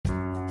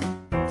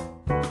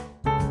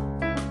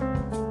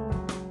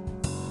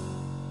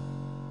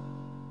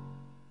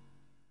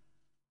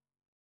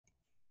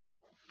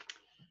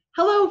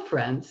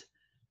friends,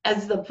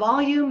 as the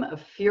volume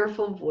of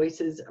fearful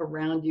voices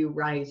around you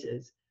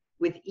rises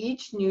with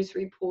each news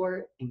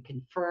report and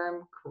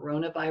confirmed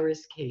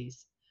coronavirus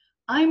case,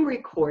 I'm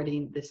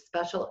recording this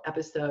special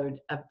episode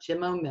of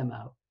Jimmo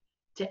Memo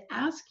to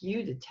ask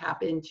you to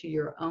tap into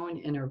your own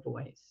inner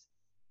voice.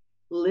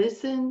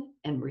 Listen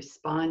and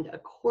respond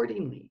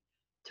accordingly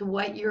to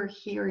what you're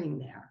hearing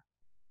there.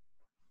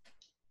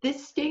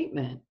 This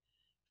statement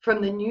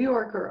from the New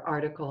Yorker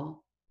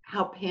article,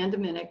 How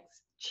Pandemics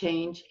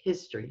Change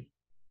History,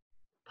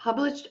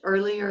 published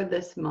earlier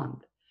this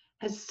month,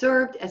 has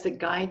served as a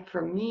guide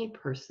for me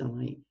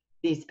personally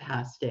these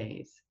past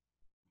days.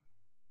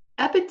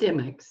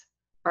 Epidemics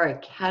are a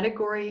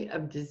category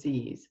of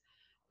disease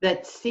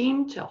that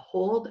seem to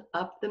hold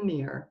up the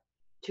mirror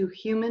to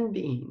human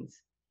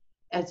beings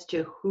as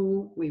to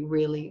who we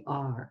really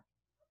are.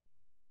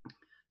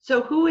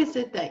 So who is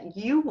it that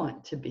you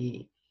want to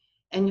be,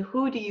 and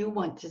who do you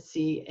want to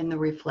see in the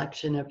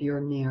reflection of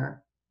your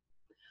mirror?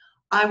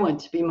 I want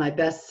to be my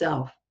best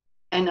self,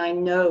 and I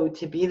know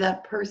to be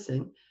that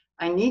person,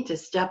 I need to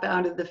step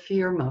out of the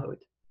fear mode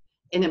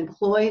and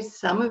employ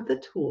some of the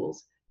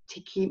tools to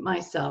keep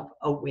myself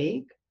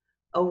awake,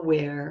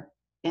 aware,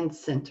 and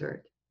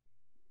centered.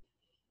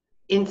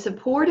 In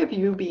support of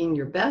you being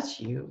your best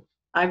you,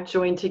 I've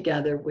joined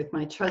together with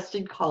my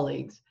trusted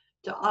colleagues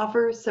to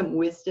offer some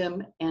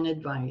wisdom and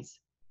advice.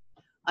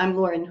 I'm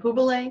Lauren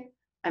Hubele.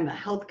 I'm a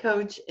health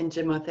coach and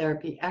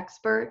gymotherapy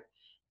expert,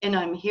 and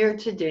I'm here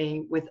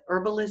today with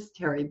herbalist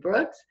Terry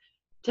Brooks.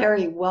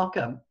 Terry,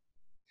 welcome.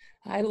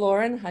 Hi,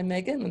 Lauren. Hi,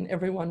 Megan, and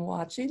everyone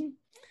watching.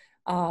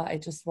 I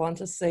just want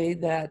to say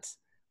that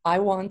I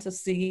want to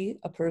see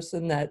a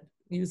person that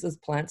uses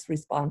plants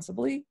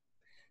responsibly,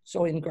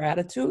 showing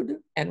gratitude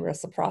and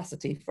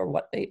reciprocity for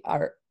what they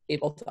are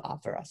able to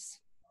offer us.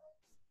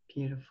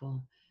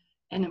 Beautiful.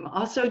 And I'm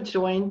also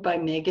joined by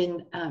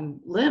Megan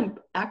Limp,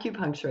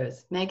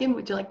 acupuncturist. Megan,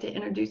 would you like to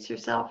introduce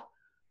yourself?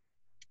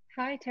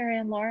 Hi, Terry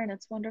and Lauren.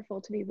 It's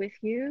wonderful to be with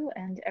you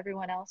and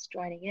everyone else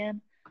joining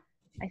in.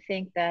 I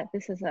think that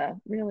this is a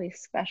really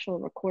special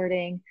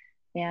recording,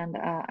 and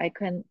I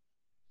couldn't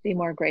be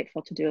more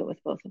grateful to do it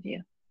with both of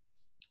you.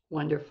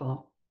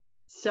 Wonderful.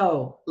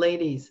 So,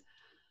 ladies,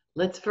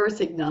 let's first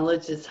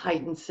acknowledge this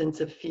heightened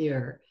sense of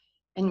fear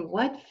and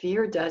what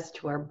fear does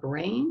to our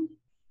brain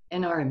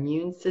and our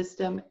immune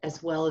system,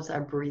 as well as our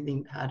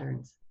breathing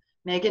patterns.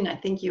 Megan, I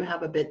think you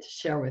have a bit to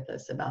share with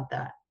us about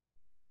that.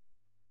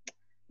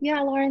 Yeah,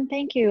 Lauren,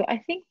 thank you. I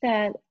think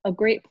that a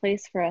great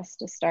place for us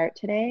to start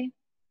today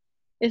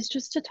is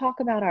just to talk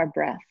about our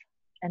breath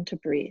and to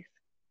breathe.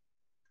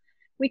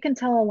 We can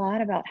tell a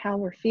lot about how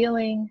we're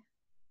feeling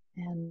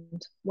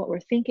and what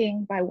we're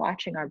thinking by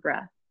watching our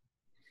breath.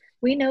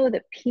 We know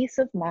that peace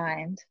of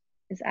mind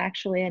is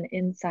actually an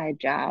inside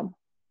job.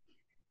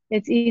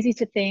 It's easy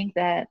to think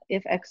that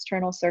if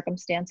external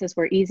circumstances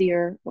were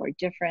easier or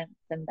different,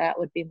 then that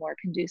would be more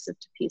conducive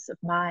to peace of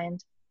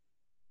mind.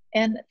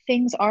 And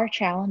things are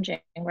challenging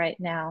right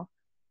now,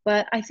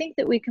 but I think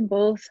that we can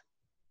both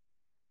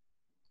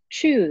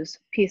choose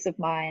peace of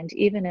mind,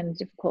 even in a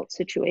difficult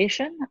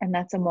situation, and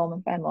that's a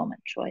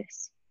moment-by-moment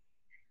choice.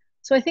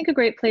 So I think a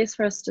great place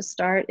for us to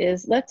start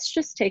is let's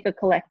just take a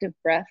collective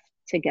breath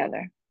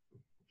together.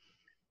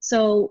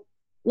 So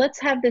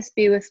let's have this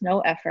be with no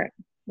effort.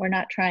 We're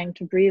not trying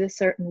to breathe a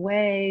certain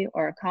way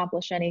or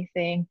accomplish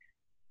anything.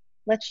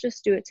 Let's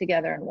just do it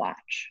together and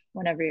watch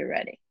whenever you're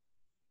ready.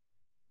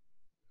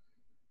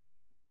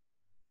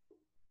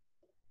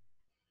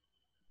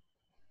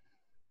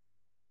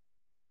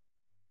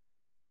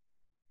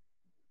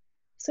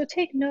 So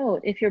take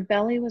note if your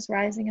belly was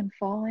rising and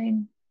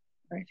falling,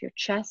 or if your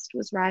chest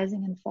was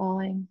rising and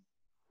falling,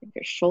 if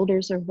your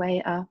shoulders are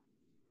way up.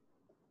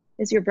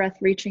 Is your breath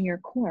reaching your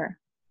core?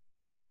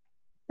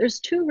 There's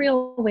two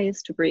real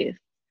ways to breathe,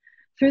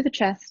 through the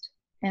chest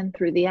and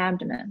through the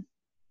abdomen.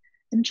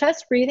 And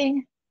chest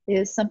breathing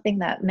is something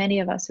that many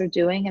of us are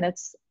doing, and it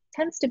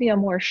tends to be a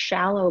more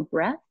shallow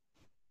breath.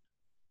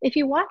 If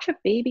you watch a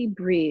baby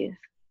breathe,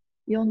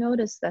 you'll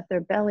notice that their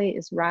belly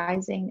is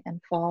rising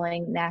and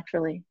falling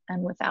naturally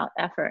and without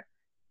effort.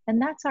 And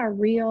that's our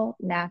real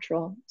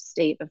natural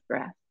state of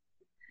breath.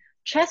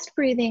 Chest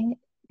breathing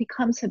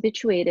becomes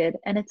habituated,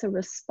 and it's a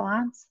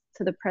response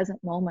to the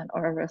present moment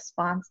or a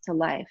response to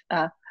life,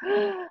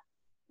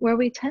 where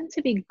we tend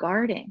to be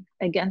guarding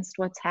against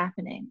what's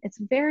happening. It's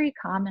very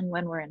common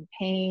when we're in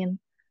pain,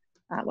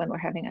 when we're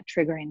having a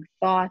triggering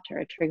thought or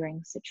a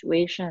triggering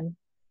situation.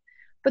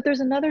 But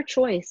there's another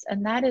choice,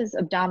 and that is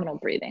abdominal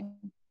breathing.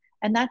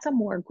 And that's a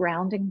more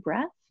grounding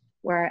breath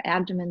where our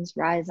abdomens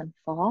rise and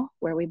fall,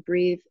 where we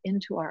breathe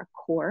into our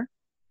core,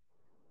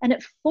 and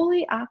it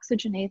fully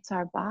oxygenates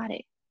our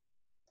body.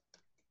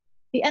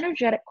 The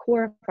energetic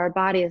core of our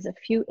body is a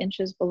few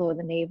inches below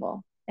the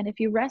navel. And if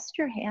you rest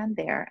your hand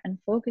there and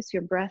focus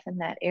your breath in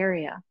that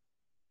area,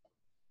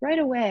 right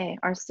away,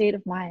 our state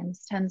of mind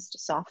tends to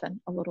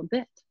soften a little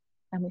bit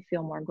and we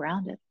feel more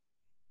grounded.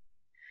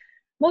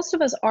 Most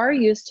of us are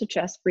used to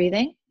chest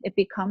breathing. It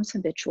becomes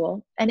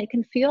habitual, and it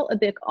can feel a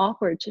bit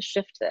awkward to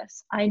shift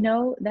this. I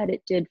know that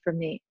it did for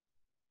me.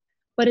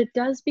 but it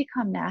does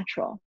become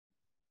natural.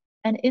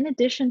 And in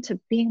addition to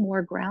being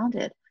more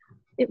grounded,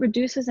 it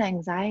reduces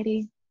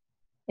anxiety,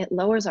 it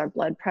lowers our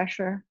blood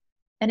pressure,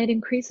 and it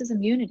increases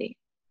immunity.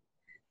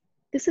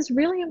 This is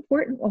really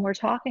important when we're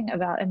talking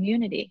about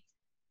immunity.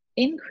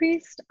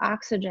 Increased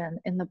oxygen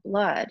in the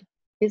blood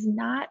is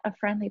not a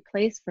friendly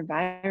place for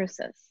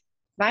viruses.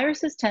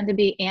 Viruses tend to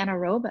be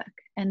anaerobic,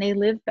 and they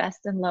live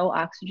best in low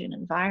oxygen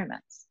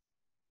environments.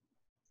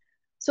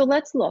 So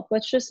let's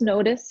just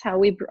notice how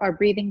our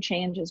breathing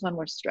changes when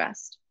we're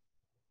stressed.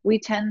 We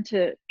tend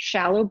to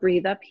shallow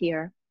breathe up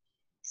here.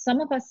 Some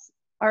of us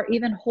are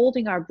even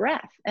holding our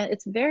breath, and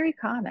it's very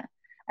common.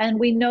 And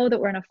we know that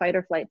we're in a fight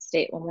or flight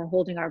state when we're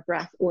holding our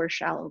breath or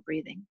shallow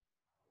breathing.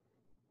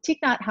 Thich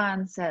Nhat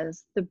Hanh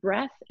says, the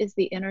breath is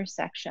the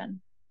intersection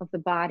of the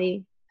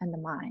body and the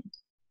mind.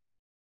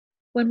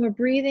 When we're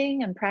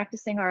breathing and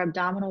practicing our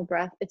abdominal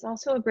breath, it's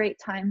also a great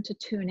time to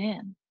tune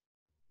in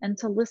and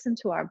to listen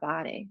to our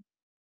body.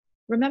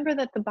 Remember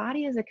that the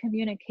body is a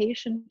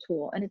communication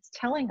tool, and it's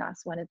telling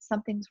us when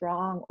something's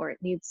wrong or it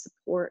needs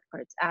support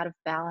or it's out of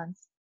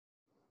balance.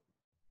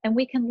 And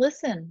we can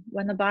listen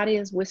when the body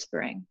is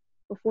whispering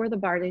before the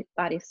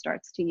body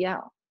starts to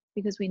yell,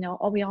 because we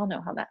all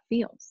know how that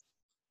feels.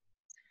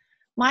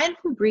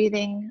 Mindful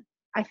breathing,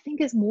 I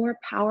think, is more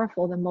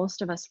powerful than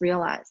most of us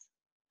realize.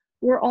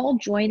 We're all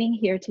joining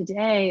here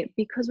today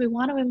because we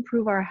want to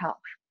improve our health,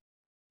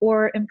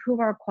 or improve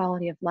our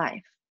quality of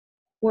life,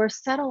 or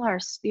settle our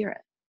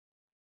spirit.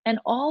 And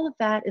all of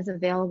that is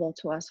available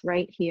to us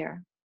right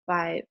here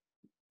by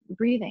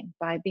breathing,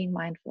 by being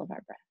mindful of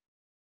our breath.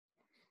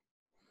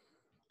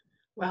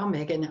 Wow,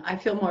 Megan, I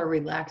feel more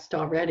relaxed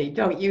already.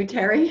 Don't you,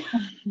 Terry?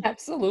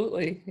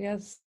 Absolutely,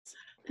 yes.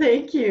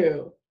 Thank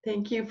you.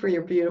 Thank you for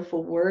your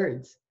beautiful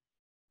words.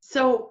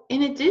 So,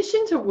 in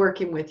addition to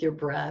working with your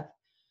breath,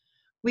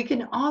 we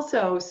can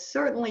also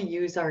certainly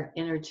use our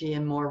energy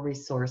in more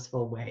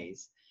resourceful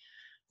ways.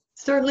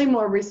 Certainly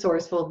more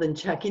resourceful than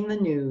checking the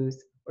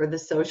news or the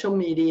social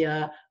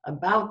media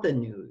about the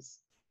news.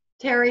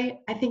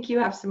 Terry, I think you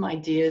have some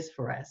ideas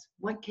for us.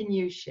 What can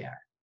you share?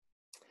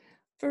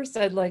 First,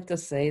 I'd like to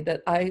say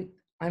that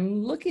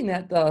I'm looking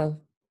at the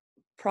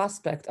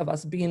prospect of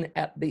us being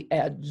at the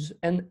edge,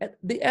 and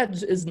the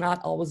edge is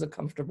not always a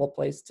comfortable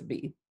place to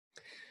be.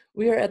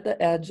 We are at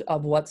the edge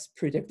of what's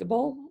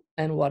predictable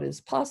and what is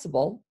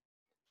possible,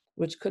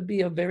 which could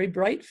be a very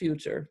bright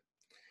future.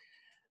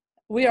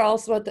 We are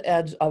also at the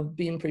edge of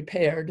being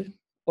prepared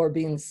or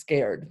being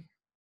scared.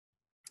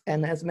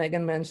 And as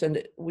Megan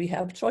mentioned, we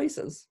have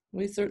choices.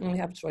 We certainly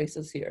have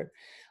choices here.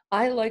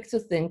 I like to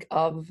think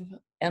of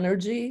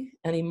energy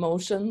and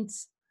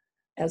emotions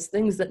as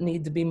things that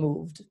need to be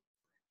moved.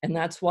 And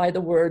that's why the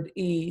word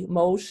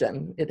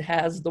emotion, it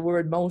has the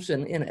word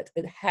motion in it.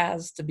 It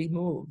has to be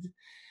moved.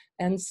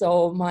 And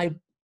so my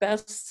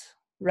best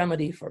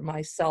remedy for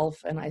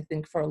myself, and I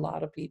think for a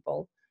lot of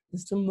people,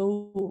 is to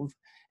move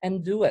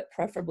and do it,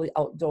 preferably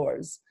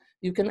outdoors.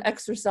 You can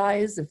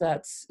exercise if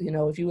that's,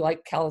 if you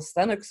like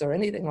calisthenics or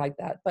anything like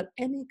that, but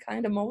any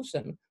kind of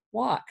motion,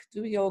 walk,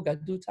 do yoga,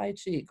 do Tai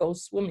Chi, go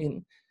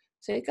swimming,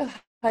 take a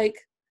hike.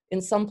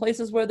 In some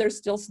places where there's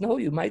still snow,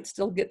 you might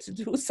still get to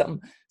do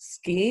some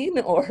skiing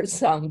or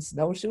some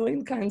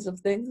snowshoeing kinds of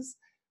things,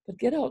 but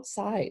get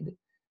outside.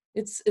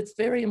 It's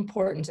very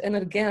important. And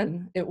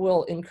again, it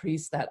will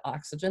increase that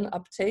oxygen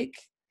uptake.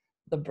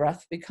 The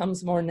breath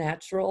becomes more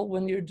natural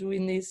when you're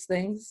doing these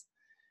things.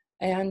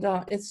 And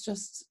it's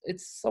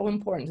so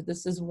important.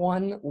 This is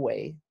one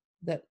way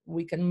that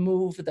we can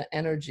move the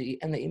energy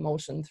and the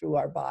emotion through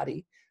our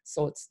body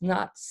so it's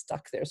not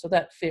stuck there, so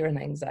that fear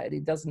and anxiety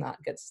does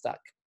not get stuck.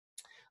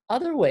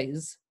 Other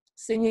ways,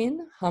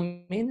 singing,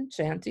 humming,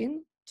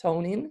 chanting,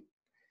 toning,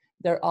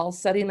 they're all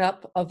setting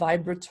up a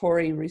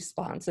vibratory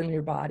response in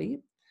your body,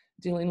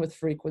 dealing with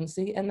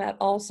frequency, and that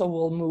also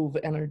will move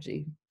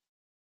energy.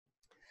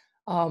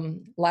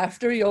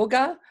 Laughter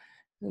yoga,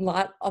 a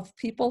lot of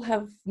people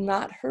have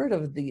not heard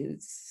of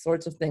these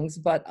sorts of things,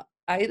 but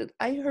I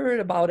heard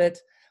about it,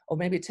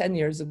 maybe 10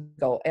 years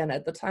ago, and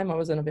at the time I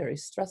was in a very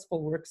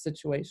stressful work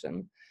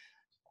situation.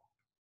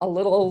 A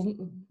little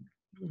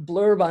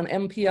blurb on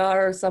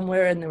NPR or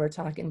somewhere, and they were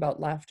talking about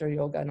laughter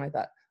yoga, and I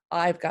thought,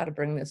 I've got to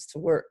bring this to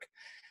work.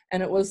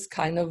 And it was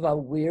kind of a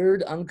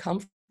weird,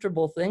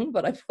 uncomfortable thing,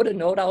 but I put a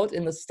note out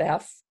in the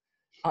staff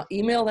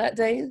email that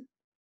day,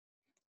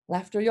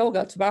 laughter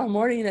yoga tomorrow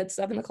morning at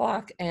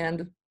 7:00,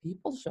 and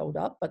people showed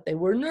up, but they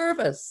were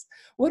nervous.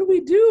 What do we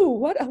do?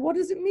 What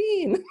does it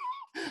mean?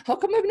 How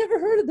come I've never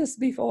heard of this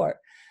before?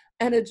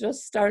 And it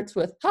just starts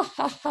with ha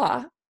ha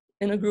ha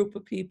in a group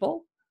of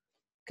people.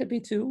 Could be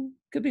two,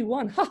 could be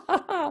one. Ha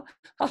ha ha,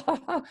 ha ha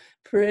ha.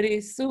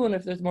 Pretty soon,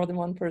 if there's more than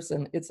one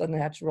person, it's a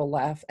natural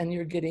laugh, and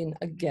you're getting,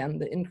 again,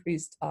 the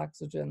increased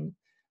oxygen,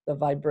 the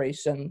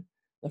vibration,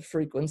 the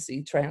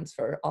frequency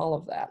transfer, all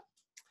of that.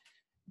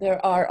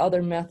 There are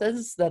other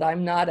methods that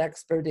I'm not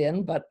expert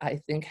in, but I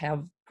think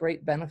have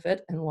great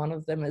benefit, and one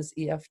of them is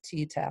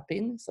EFT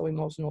tapping, so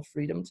emotional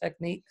freedom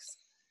techniques.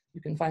 You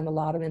can find a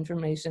lot of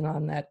information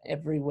on that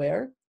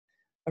everywhere.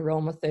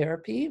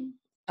 Aromatherapy.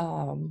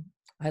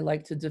 I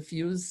like to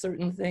diffuse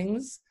certain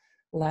things.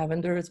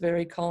 Lavender is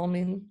very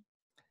calming.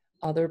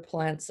 Other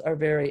plants are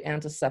very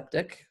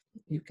antiseptic.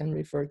 You can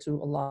refer to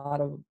a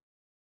lot of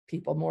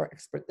people more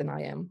expert than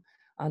I am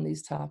on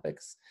these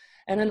topics.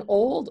 And an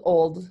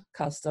old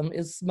custom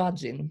is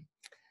smudging.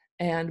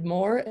 And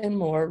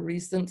more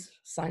recent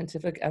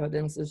scientific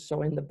evidence is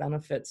showing the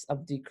benefits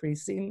of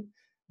decreasing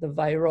the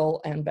viral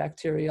and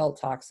bacterial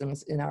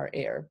toxins in our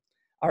air.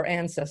 Our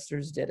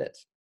ancestors did it.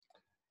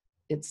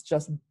 It's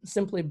just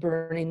simply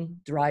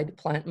burning dried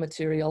plant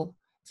material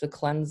to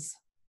cleanse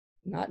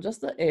not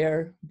just the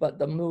air, but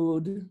the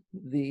mood,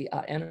 the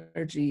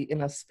energy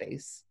in a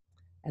space.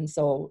 And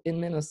so in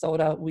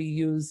Minnesota, we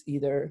use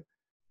either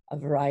a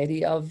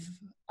variety of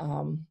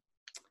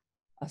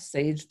a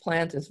sage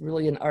plant is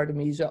really an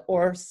artemisia,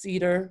 or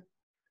cedar,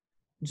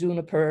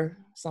 juniper,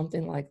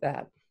 something like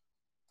that.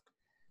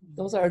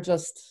 Those are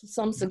just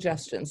some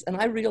suggestions. And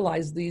I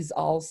realize these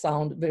all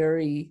sound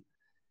very,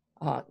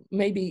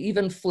 maybe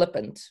even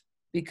flippant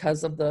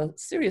because of the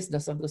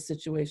seriousness of the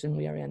situation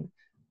we are in.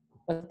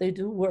 But they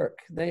do work.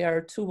 They are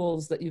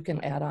tools that you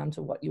can add on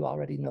to what you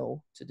already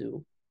know to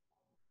do.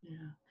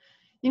 Yeah.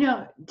 You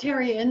know,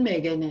 Terry and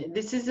Megan,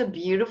 this is a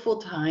beautiful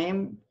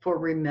time for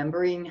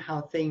remembering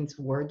how things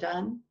were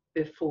done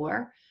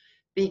before,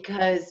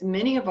 because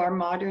many of our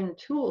modern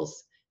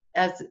tools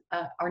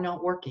are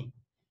not working.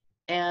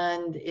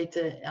 And it's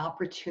an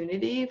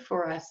opportunity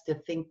for us to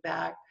think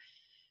back,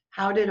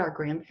 how did our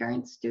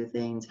grandparents do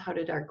things? How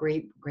did our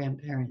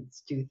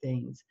great-grandparents do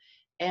things?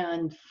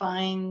 And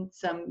find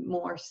some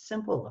more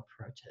simple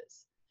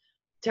approaches.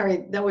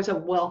 Terry, that was a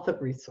wealth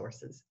of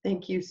resources.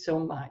 Thank you so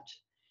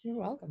much. You're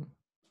welcome.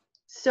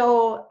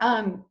 So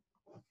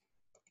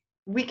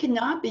we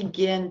cannot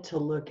begin to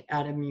look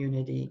at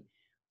immunity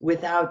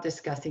without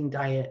discussing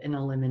diet and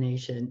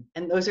elimination.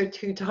 And those are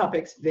two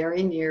topics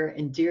very near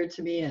and dear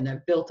to me, and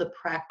I've built a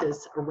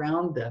practice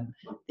around them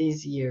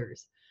these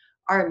years.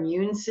 Our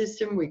immune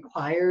system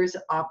requires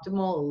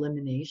optimal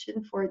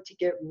elimination for it to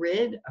get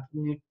rid of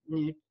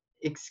neutralized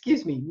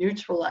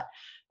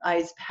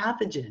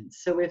pathogens.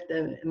 So if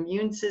the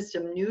immune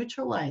system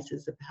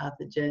neutralizes a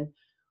pathogen,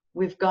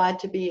 we've got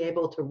to be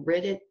able to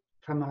rid it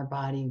from our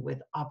body with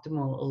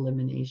optimal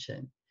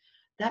elimination.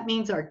 That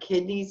means our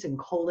kidneys and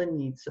colon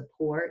need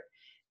support,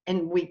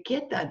 and we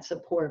get that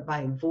support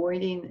by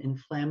avoiding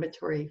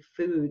inflammatory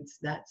foods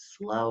that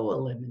slow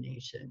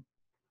elimination.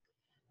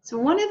 So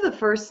one of the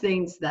first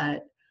things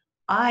that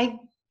I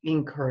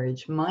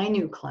encourage my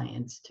new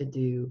clients to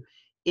do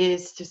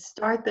is to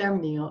start their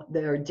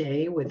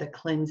day with a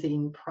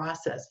cleansing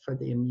process for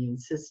the immune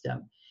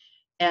system.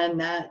 And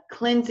that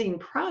cleansing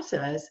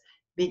process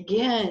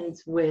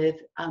begins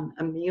with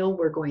a meal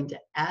we're going to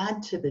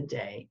add to the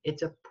day.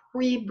 It's a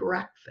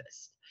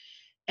pre-breakfast.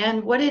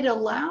 And what it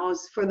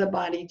allows for the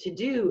body to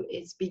do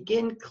is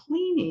begin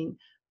cleaning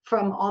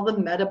from all the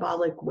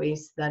metabolic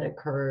waste that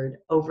occurred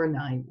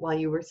overnight while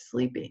you were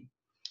sleeping.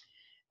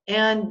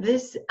 And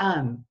this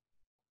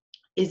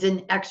is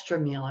an extra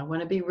meal. I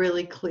want to be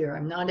really clear.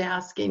 I'm not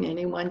asking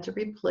anyone to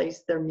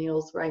replace their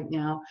meals right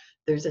now.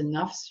 There's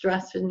enough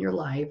stress in your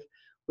life.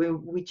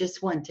 We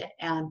just want to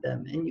add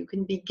them. And you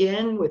can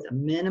begin with a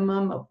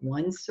minimum of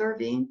 1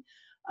 serving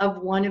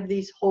of one of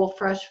these whole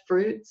fresh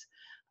fruits.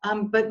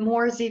 But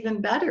more is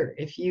even better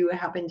if you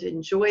happen to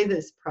enjoy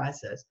this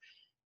process.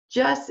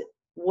 Just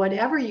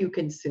whatever you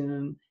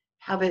consume,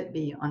 have it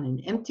be on an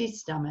empty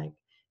stomach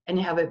and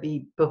have it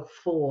be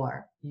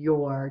before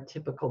your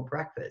typical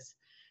breakfast.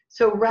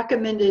 So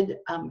recommended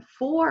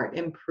for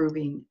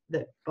improving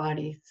the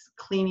body's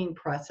cleaning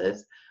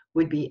process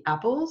would be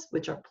apples,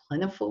 which are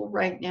plentiful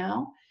right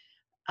now.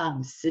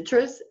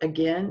 Citrus,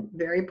 again,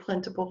 very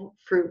plentiful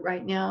fruit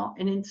right now.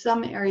 And in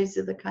some areas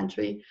of the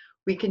country,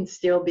 we can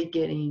still be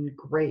getting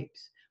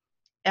grapes.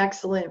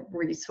 Excellent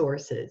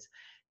resources.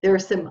 There are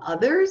some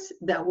others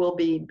that will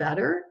be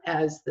better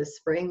as the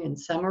spring and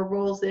summer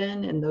rolls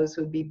in, and those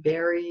would be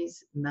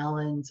berries,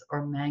 melons,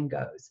 or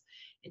mangoes.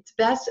 It's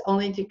best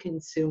only to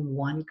consume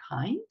one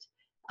kind,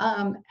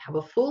 have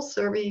a full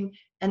serving,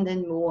 and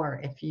then more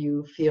if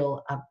you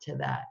feel up to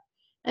that.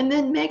 And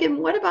then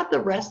Megan, what about the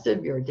rest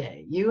of your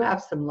day? You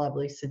have some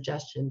lovely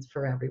suggestions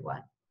for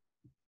everyone.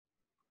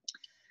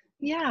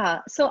 Yeah,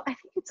 so I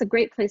think it's a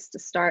great place to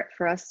start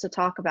for us to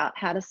talk about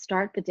how to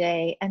start the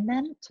day and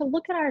then to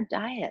look at our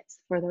diets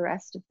for the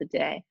rest of the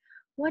day.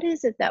 What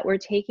is it that we're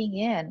taking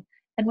in?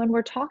 And when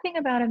we're talking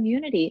about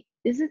immunity,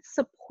 is it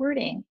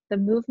supporting the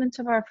movement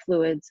of our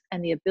fluids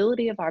and the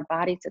ability of our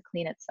body to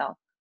clean itself,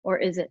 or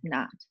is it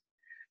not?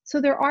 So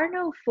there are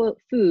no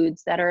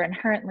foods that are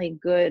inherently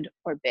good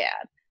or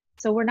bad.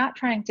 So we're not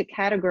trying to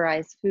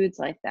categorize foods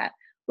like that.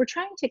 We're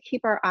trying to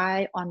keep our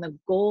eye on the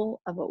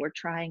goal of what we're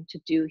trying to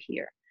do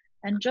here.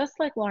 And just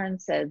like Lauren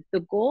said,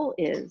 the goal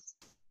is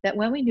that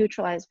when we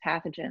neutralize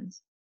pathogens,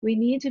 we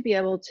need to be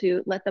able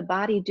to let the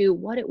body do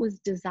what it was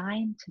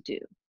designed to do,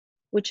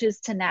 which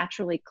is to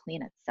naturally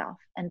clean itself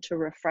and to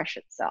refresh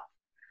itself.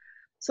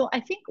 So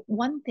I think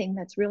one thing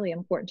that's really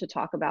important to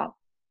talk about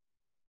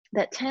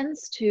that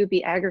tends to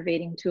be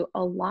aggravating to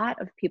a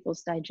lot of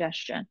people's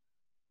digestion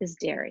is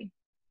dairy.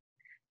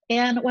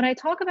 And when I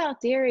talk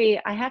about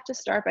dairy, I have to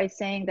start by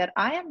saying that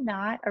I am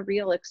not a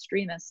real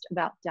extremist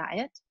about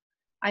diet.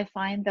 I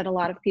find that a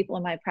lot of people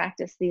in my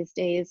practice these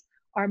days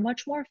are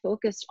much more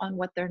focused on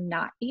what they're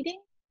not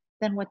eating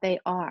than what they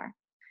are.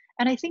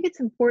 And I think it's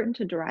important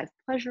to derive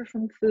pleasure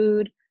from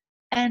food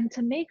and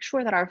to make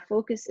sure that our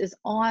focus is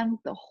on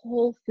the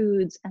whole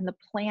foods and the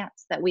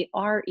plants that we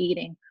are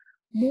eating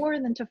more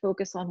than to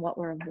focus on what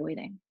we're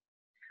avoiding.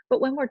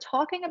 But when we're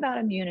talking about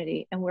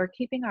immunity and we're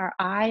keeping our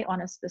eye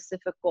on a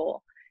specific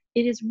goal,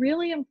 it is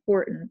really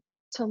important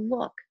to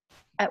look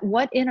at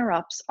what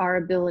interrupts our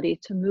ability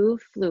to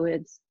move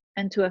fluids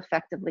and to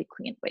effectively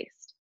clean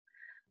waste.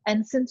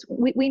 And since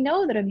we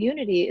know that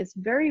immunity is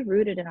very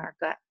rooted in our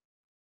gut,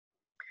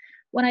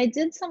 when I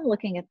did some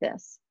looking at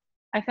this,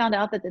 I found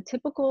out that the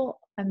typical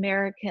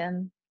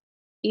American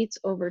eats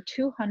over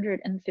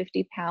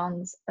 250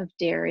 pounds of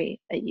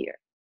dairy a year.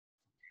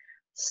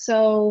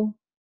 So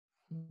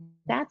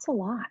that's a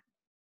lot.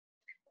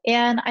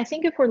 And I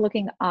think if we're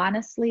looking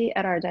honestly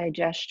at our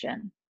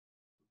digestion,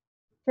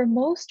 for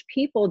most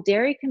people,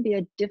 dairy can be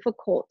a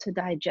difficult to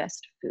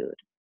digest food.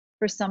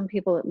 For some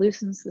people, it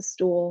loosens the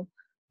stool.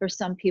 For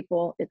some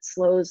people, it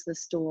slows the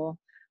stool.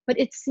 But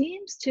it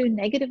seems to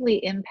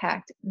negatively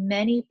impact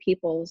many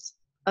people's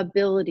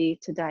ability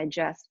to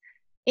digest.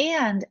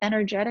 And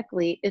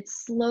energetically, it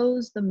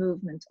slows the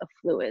movement of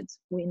fluids.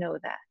 We know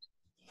that.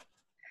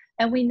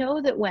 And we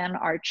know that when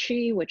our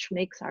chi, which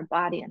makes our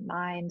body and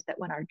mind, that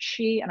when our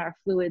chi and our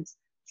fluids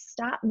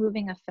stop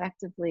moving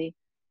effectively,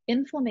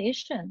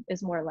 inflammation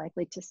is more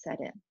likely to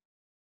set in.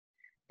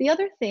 The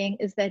other thing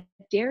is that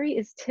dairy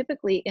is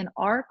typically in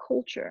our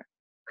culture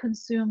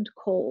consumed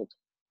cold.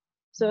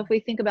 So if we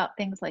think about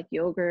things like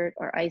yogurt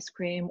or ice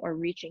cream or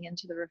reaching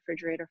into the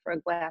refrigerator for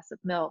a glass of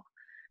milk,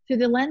 through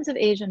the lens of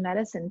Asian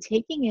medicine,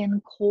 taking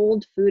in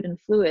cold food and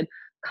fluid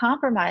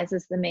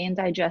compromises the main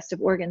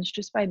digestive organs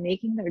just by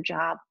making their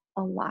job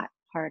a lot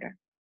harder.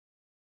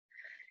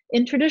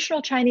 In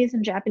traditional Chinese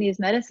and Japanese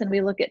medicine, we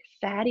look at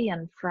fatty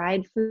and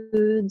fried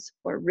foods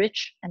or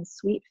rich and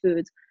sweet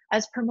foods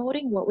as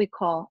promoting what we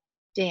call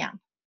damp.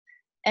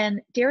 And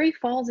dairy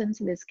falls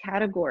into this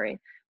category.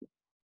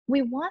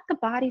 We want the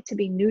body to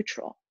be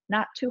neutral,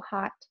 not too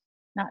hot,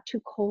 not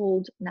too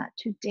cold, not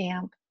too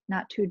damp,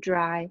 not too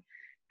dry.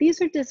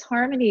 These are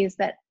disharmonies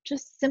that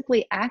just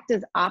simply act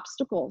as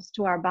obstacles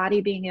to our body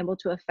being able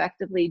to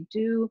effectively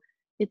do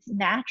its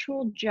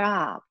natural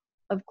job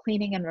of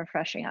cleaning and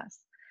refreshing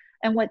us.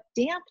 And what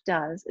damp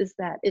does is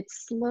that it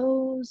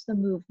slows the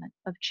movement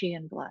of qi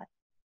and blood.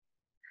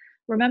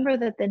 Remember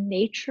that the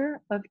nature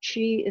of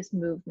qi is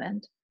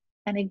movement.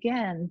 And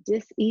again,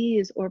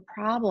 dis-ease or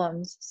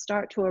problems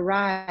start to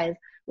arise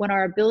when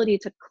our ability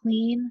to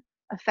clean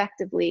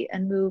effectively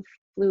and move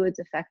fluids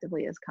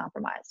effectively is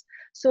compromised.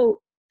 So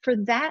for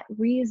that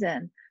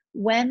reason,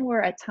 when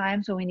we're at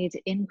times when we need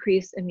to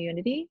increase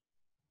immunity,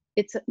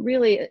 it's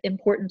really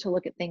important to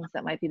look at things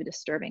that might be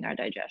disturbing our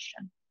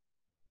digestion.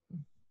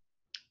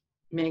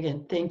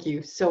 Megan, thank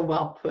you. So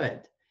well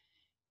put.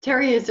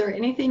 Terry, is there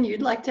anything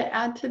you'd like to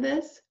add to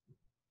this?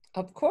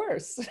 Of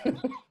course.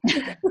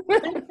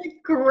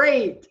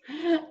 Great.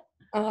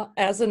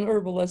 As an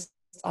herbalist,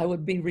 I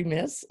would be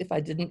remiss if I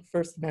didn't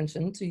first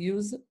mention to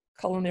use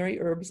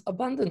culinary herbs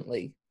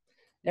abundantly.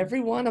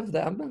 Every one of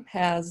them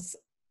has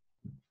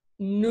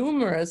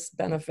numerous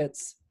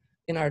benefits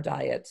in our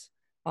diet,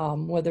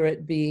 whether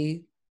it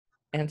be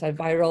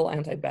antiviral,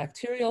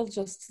 antibacterial,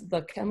 just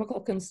the chemical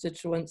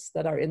constituents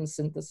that are in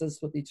synthesis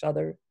with each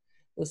other.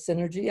 The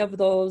synergy of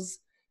those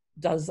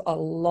does a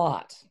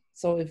lot.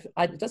 So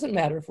it doesn't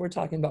matter if we're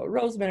talking about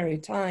rosemary,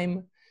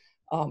 thyme,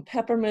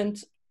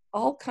 peppermint,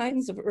 all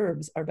kinds of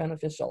herbs are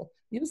beneficial.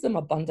 Use them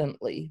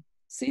abundantly.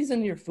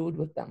 Season your food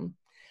with them.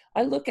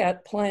 I look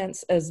at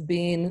plants as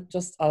being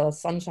just a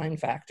sunshine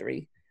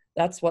factory.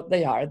 That's what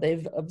they are.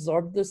 They've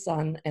absorbed the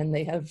sun and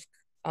they have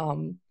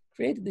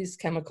created these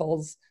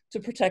chemicals to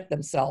protect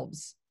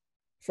themselves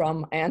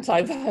from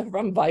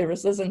from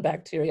viruses and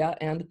bacteria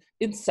and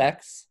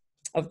insects,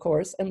 of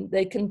course, and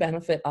they can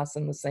benefit us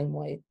in the same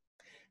way.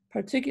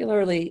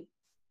 Particularly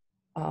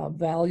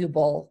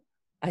valuable,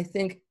 I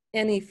think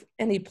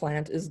any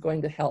plant is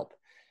going to help.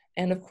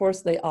 And of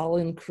course, they all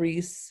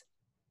increase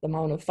the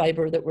amount of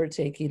fiber that we're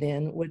taking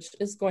in, which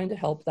is going to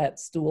help that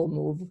stool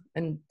move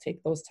and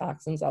take those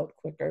toxins out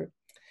quicker.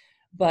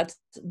 But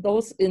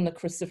those in the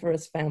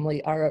cruciferous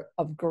family are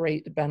of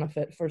great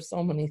benefit for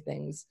so many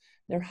things.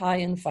 They're high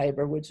in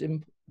fiber, which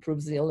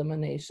improves the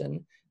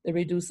elimination. They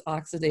reduce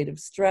oxidative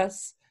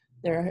stress.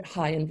 They're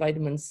high in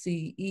vitamin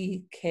C,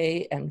 E,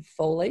 K, and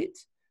folate,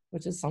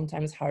 which is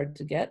sometimes hard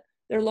to get.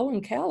 They're low in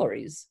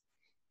calories.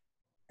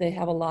 They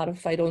have a lot of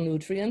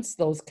phytonutrients,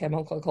 those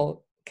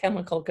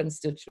chemical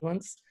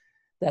constituents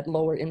that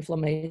lower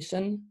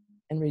inflammation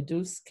and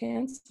reduce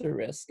cancer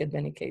risk in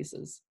many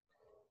cases.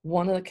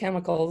 One of the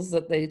chemicals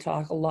that they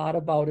talk a lot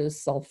about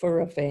is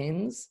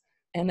sulforaphanes,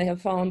 and they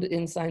have found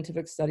in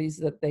scientific studies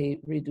that they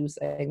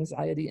reduce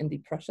anxiety and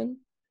depression.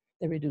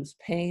 They reduce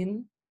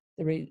pain.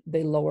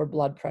 They lower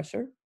blood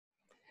pressure.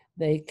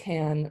 They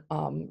can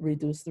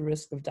reduce the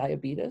risk of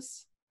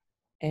diabetes.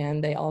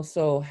 And they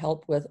also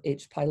help with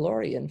H.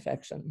 pylori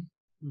infection,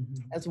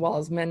 as well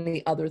as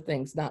many other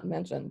things not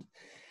mentioned.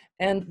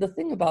 And the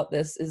thing about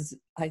this is,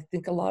 I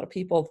think a lot of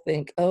people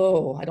think,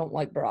 oh, I don't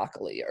like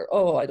broccoli, or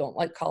oh, I don't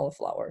like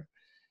cauliflower.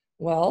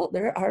 Well,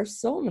 there are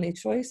so many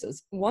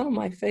choices. One of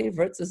my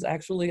favorites is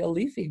actually a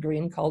leafy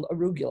green called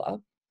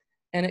arugula,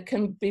 and it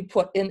can be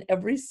put in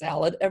every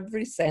salad,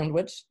 every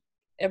sandwich,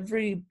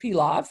 every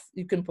pilaf.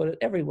 You can put it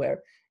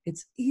everywhere.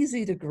 It's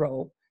easy to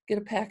grow. Get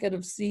a packet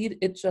of seed.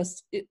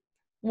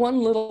 One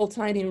little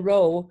tiny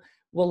row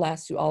will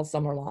last you all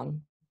summer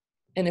long.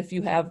 And if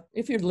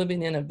you're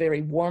living in a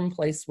very warm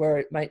place where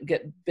it might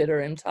get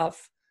bitter and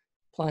tough,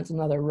 plant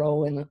another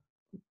row in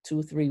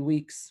 2-3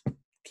 weeks.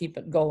 Keep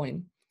it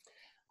going.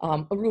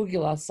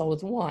 Arugula, so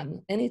it's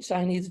one. Any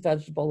Chinese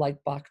vegetable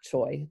like bok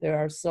choy. There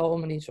are so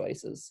many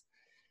choices.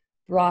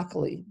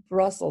 Broccoli,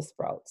 Brussels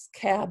sprouts,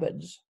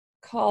 cabbage,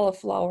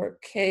 cauliflower,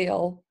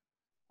 kale.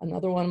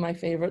 Another one of my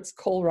favorites,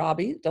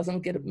 kohlrabi.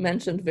 Doesn't get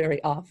mentioned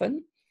very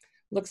often.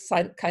 Looks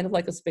kind of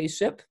like a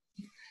spaceship.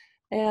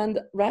 And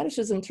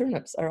radishes and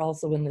turnips are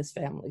also in this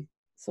family.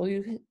 So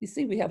you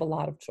see, we have a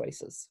lot of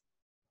choices.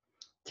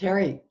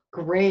 Terry,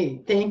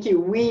 great. Thank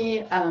you.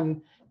 We,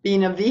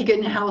 being a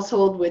vegan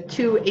household with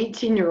two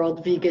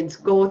 18-year-old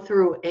vegans, go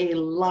through a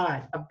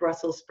lot of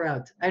Brussels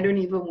sprouts. I don't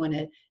even want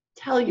to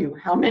tell you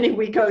how many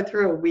we go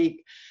through a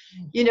week.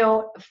 You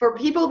know, for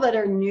people that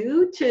are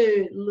new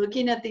to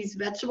looking at these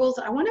vegetables,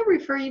 I want to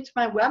refer you to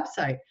my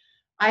website.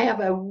 I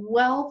have a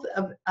wealth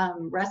of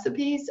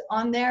recipes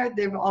on there.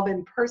 They've all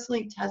been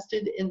personally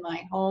tested in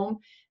my home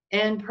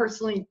and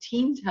personally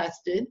team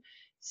tested.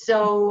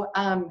 So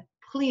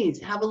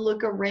please have a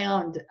look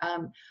around.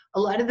 A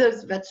lot of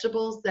those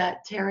vegetables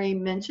that Terry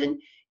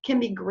mentioned can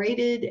be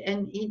grated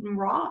and eaten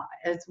raw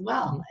as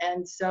well.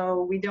 And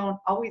so we don't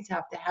always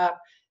have to have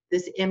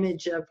this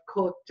image of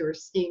cooked or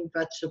steamed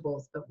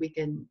vegetables, but we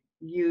can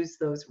use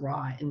those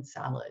raw in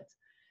salads.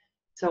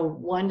 So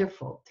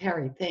wonderful.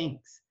 Terry,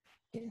 thanks.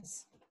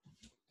 Yes.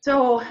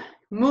 So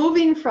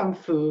moving from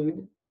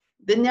food,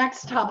 the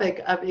next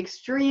topic of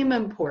extreme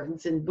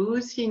importance in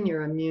boosting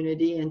your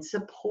immunity and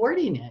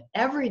supporting it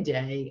every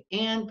day,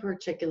 and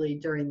particularly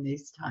during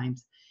these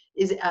times,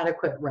 is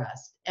adequate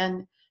rest.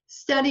 And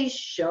studies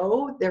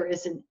show there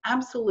is an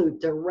absolute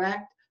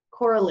direct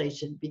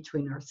correlation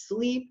between our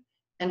sleep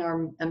and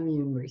our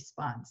immune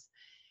response.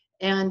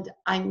 And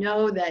I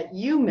know that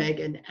you,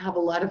 Megan, have a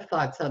lot of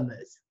thoughts on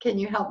this. Can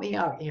you help me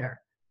out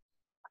here?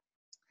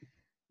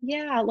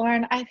 Yeah,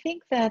 Lauren, I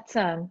think that,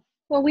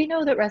 well, we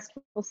know that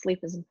restful sleep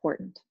is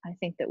important. I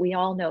think that we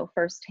all know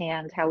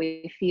firsthand how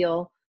we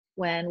feel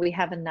when we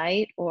have a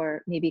night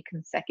or maybe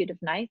consecutive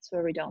nights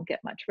where we don't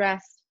get much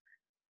rest.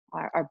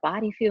 Our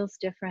body feels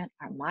different,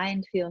 our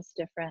mind feels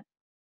different.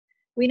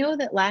 We know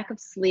that lack of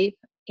sleep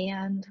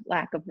and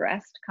lack of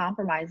rest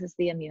compromises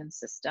the immune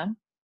system.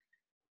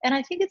 And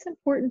I think it's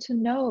important to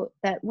note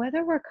that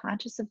whether we're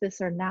conscious of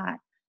this or not,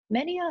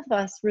 many of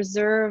us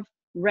reserve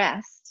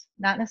rest,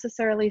 not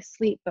necessarily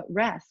sleep, but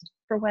rest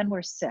for when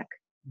we're sick.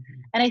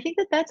 And I think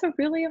that that's a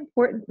really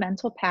important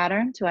mental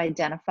pattern to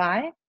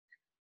identify,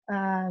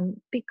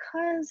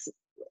 because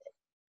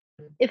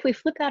if we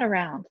flip that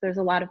around, there's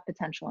a lot of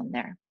potential in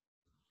there.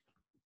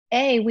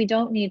 We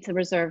don't need to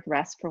reserve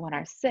rest for when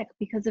we're sick,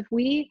 because if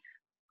we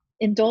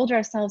indulge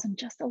ourselves in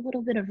just a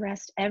little bit of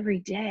rest every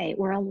day,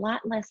 we're a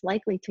lot less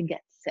likely to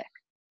get sick.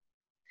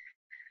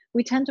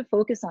 We tend to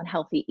focus on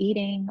healthy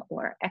eating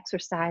or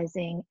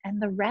exercising,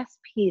 and the rest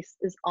piece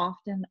is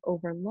often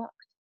overlooked.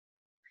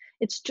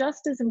 It's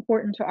just as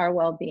important to our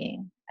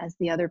well-being as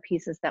the other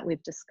pieces that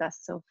we've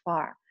discussed so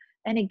far.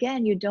 And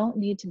again, you don't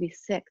need to be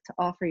sick to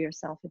offer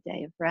yourself a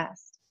day of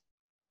rest.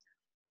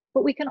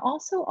 But we can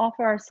also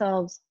offer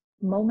ourselves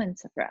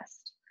moments of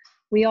rest.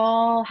 We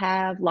all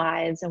have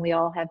lives and we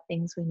all have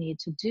things we need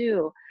to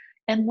do.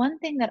 And one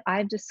thing that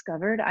I've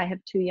discovered, I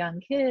have 2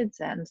 young kids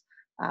and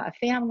a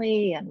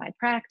family and my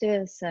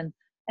practice,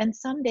 and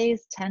some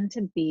days tend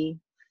to be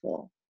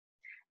full.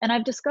 And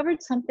I've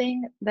discovered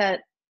something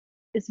that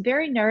is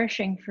very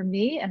nourishing for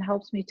me and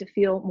helps me to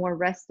feel more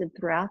rested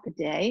throughout the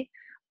day.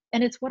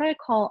 And it's what I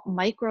call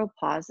micro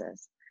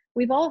pauses.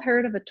 We've all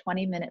heard of a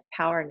 20-minute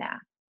power nap,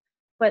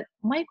 but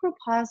micro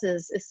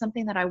pauses is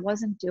something that I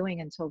wasn't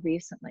doing until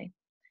recently.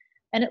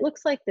 And it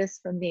looks like this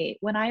for me.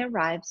 When I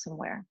arrive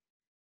somewhere,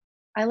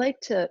 I like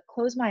to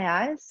close my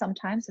eyes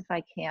sometimes if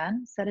I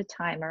can, set a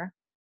timer,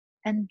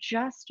 and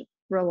just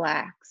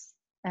relax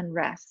and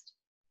rest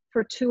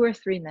for 2 or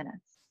 3 minutes.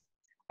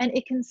 And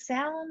it can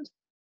sound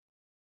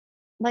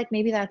like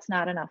maybe that's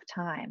not enough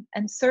time.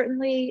 And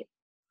certainly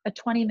a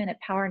 20-minute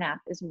power nap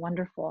is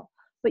wonderful,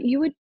 but you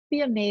would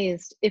be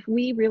amazed if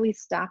we really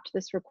stopped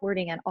this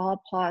recording and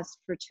all paused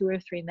for 2 or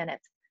 3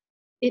 minutes.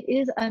 It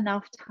is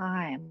enough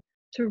time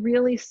to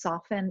really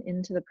soften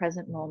into the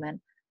present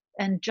moment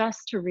and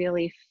just to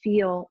really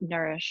feel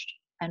nourished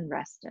and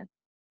rested.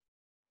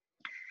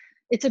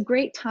 It's a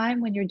great time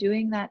when you're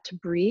doing that to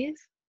breathe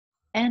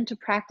and to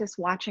practice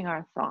watching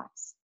our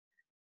thoughts.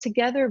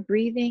 Together,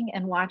 breathing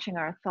and watching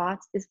our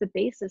thoughts is the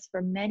basis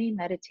for many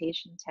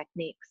meditation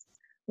techniques.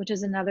 which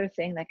is another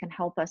thing that can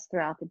help us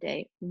throughout the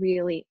day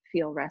really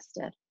feel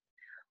rested.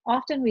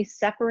 Often we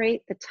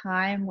separate the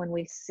time when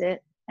we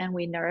sit and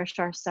we nourish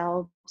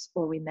ourselves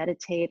or we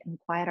meditate and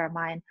quiet our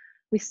mind.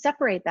 We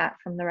separate that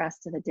from the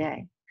rest of the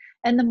day.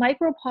 And the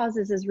micro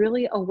pauses is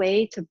really a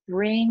way to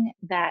bring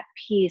that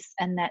peace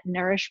and that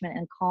nourishment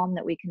and calm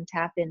that we can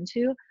tap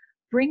into,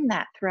 bring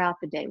that throughout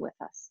the day with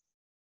us.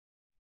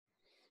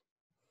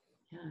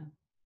 Yeah.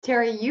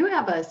 Terry, you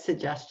have a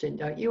suggestion,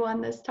 don't you,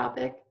 on this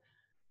topic?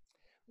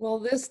 Well,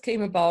 this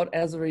came about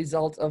as a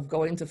result of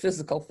going to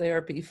physical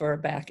therapy for a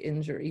back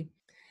injury.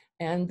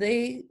 And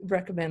they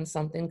recommend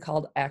something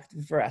called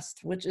active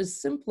rest, which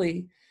is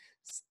simply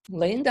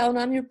laying down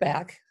on your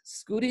back,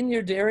 scooting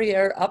your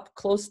derriere up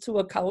close to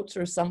a couch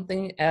or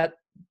something at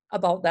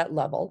about that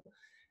level,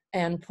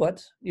 and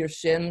put your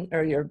shin,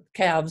 or your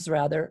calves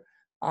rather,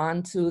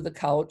 onto the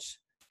couch.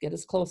 Get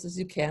as close as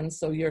you can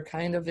so you're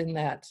kind of in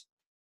that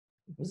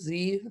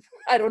Z,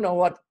 I don't know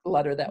what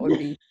letter that would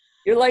be.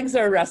 Your legs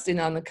are resting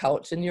on the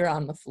couch and you're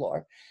on the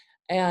floor.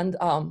 And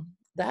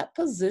that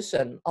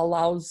position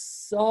allows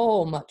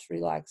so much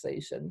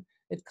relaxation.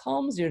 It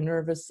calms your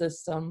nervous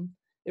system.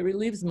 It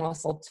relieves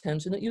muscle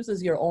tension. It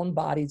uses your own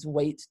body's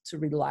weight to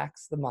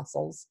relax the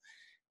muscles.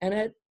 And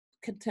it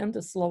can tend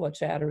to slow a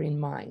chattering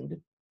mind.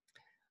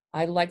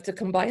 I like to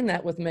combine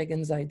that with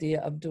Megan's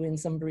idea of doing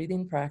some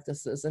breathing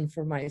practices. And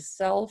for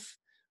myself,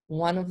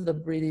 one of the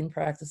breathing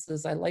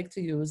practices I like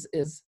to use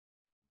is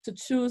to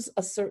choose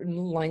a certain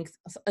length,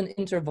 an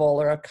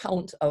interval or a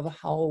count of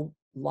how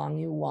long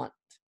you want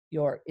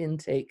your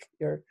intake,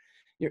 your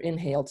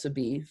inhale to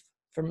be.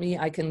 For me,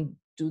 I can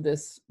do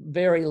this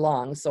very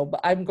long. So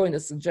but I'm going to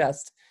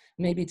suggest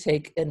maybe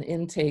take an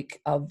intake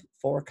of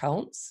 4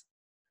 counts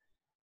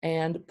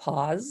and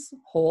pause,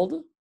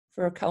 hold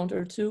for a count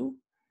or 2,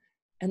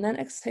 and then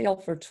exhale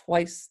for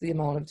twice the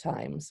amount of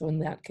time. So in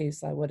that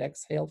case, I would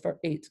exhale for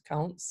 8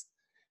 counts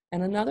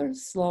and another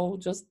slow,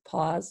 just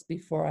pause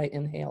before I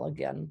inhale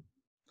again.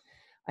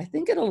 I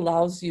think it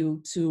allows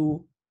you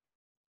to,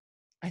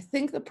 I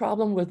think the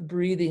problem with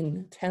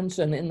breathing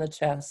tension in the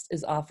chest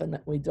is often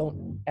that we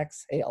don't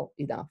exhale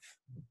enough.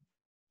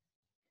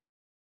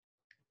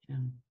 Yeah.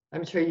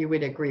 I'm sure you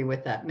would agree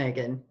with that,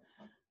 Megan.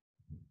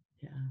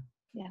 Yeah.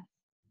 Yeah.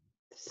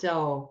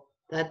 So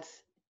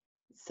that's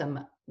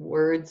some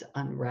words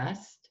on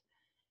rest.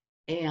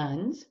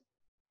 And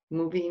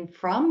moving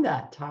from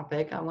that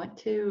topic, I want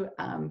to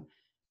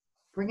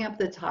bring up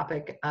the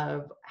topic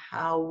of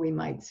how we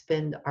might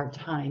spend our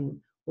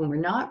time when we're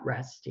not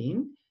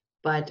resting,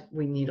 but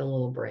we need a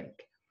little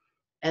break.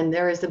 And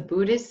there is a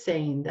Buddhist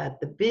saying that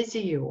the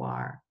busier you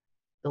are,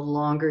 the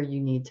longer you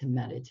need to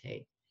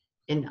meditate.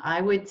 And I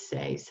would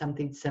say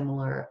something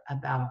similar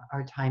about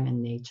our time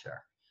in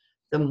nature.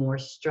 The more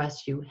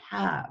stress you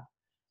have,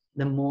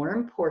 the more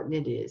important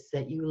it is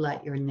that you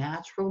let your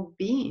natural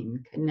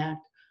being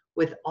connect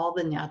with all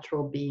the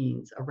natural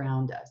beings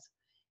around us,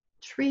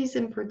 trees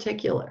in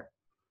particular.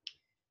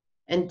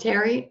 And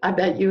Terry, I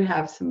bet you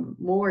have some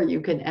more you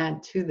can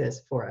add to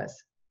this for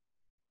us.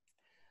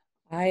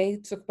 I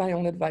took my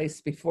own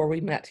advice before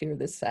we met here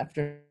this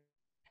afternoon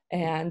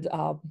and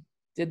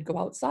did go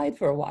outside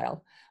for a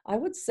while. I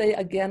would say,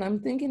 again, I'm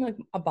thinking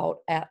about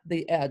at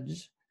the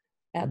edge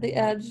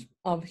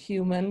of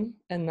human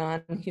and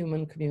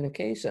non-human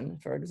communication,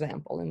 for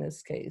example, in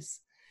this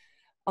case.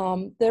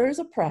 There is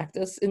a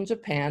practice in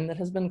Japan that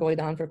has been going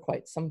on for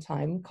quite some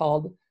time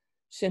called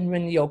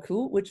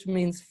Shinrin-yoku, which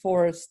means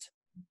forest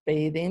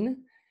bathing.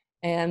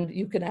 And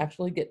you can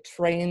actually get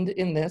trained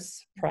in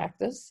this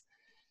practice.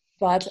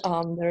 But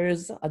there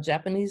is a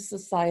Japanese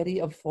Society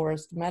of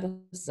Forest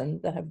Medicine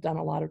that have done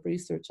a lot of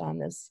research on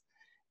this.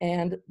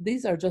 And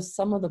these are just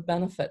some of the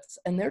benefits.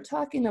 And they're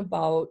talking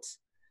about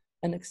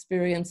an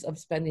experience of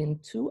spending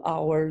 2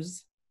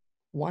 hours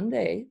one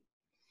day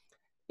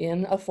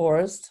in a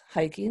forest,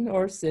 hiking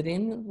or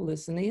sitting,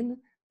 listening,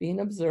 being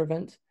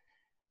observant.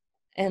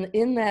 And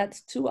in that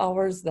 2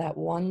 hours, that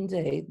one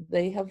day,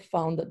 they have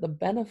found that the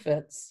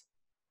benefits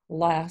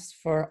last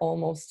for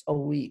almost a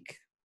week.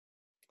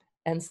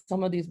 And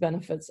some of these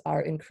benefits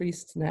are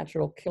increased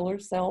natural killer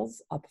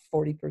cells, up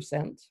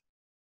 40%.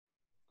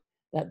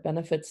 That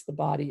benefits the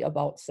body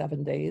about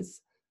 7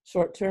 days.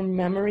 Short-term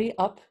memory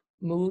up,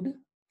 mood,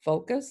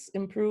 focus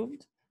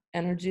improved,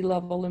 energy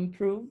level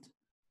improved,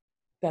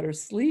 better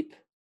sleep,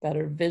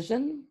 better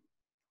vision,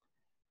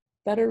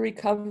 better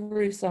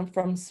recovery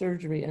from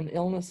surgery and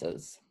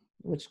illnesses,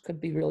 which could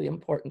be really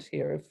important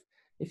here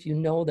if you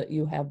know that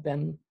you have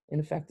been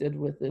infected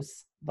with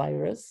this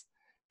virus,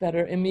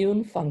 better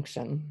immune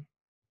function,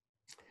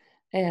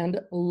 and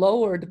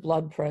lowered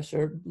blood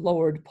pressure,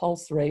 lowered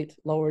pulse rate,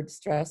 lowered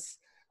stress,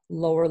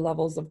 lower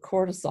levels of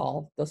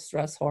cortisol, the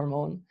stress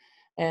hormone,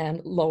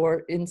 and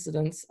lower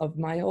incidence of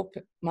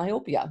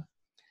myopia.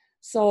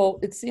 So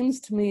it seems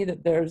to me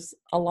that there's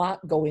a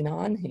lot going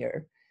on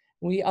here.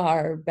 We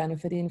are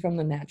benefiting from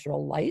the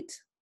natural light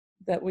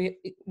that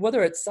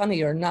whether it's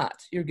sunny or not,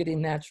 you're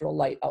getting natural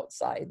light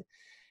outside.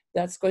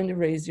 That's going to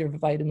raise your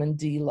vitamin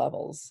D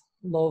levels.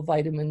 Low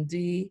vitamin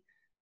D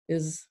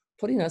is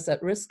putting us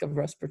at risk of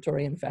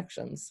respiratory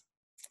infections.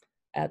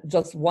 at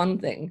just one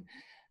thing.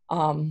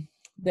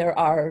 There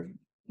are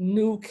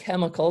new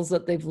chemicals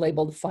that they've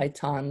labeled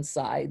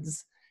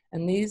phytoncides,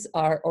 and these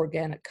are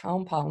organic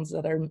compounds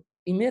that are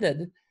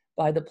emitted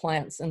by the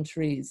plants and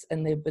trees,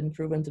 and they've been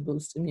proven to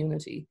boost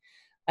immunity.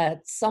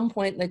 At some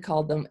point, they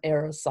called them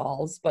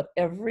aerosols, but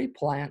every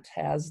plant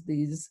has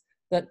these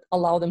that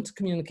allow them to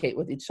communicate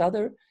with each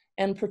other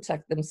and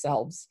protect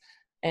themselves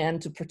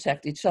and to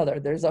protect each other.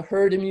 There's a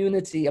herd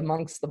immunity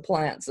amongst the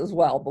plants as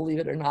well, believe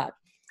it or not.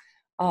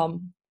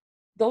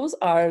 Those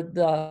are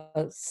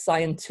the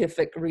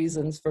scientific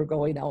reasons for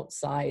going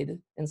outside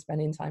and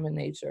spending time in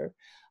nature.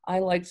 I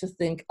like to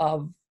think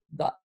of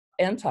the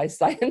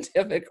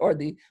anti-scientific or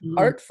the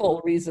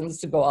artful reasons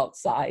to go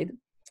outside.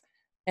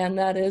 And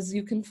that is,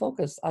 you can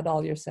focus on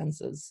all your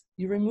senses.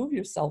 You remove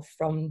yourself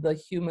from the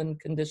human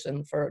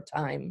condition for a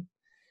time.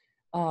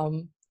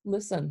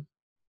 Listen,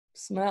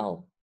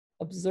 smell,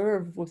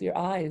 observe with your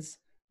eyes,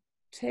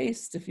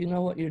 taste if you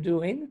know what you're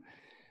doing.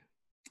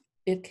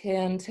 It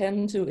can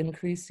tend to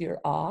increase your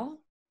awe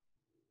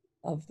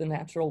of the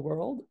natural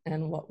world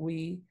and what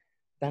we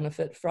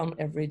benefit from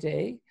every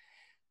day.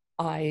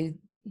 I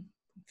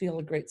feel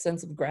a great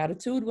sense of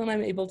gratitude when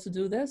I'm able to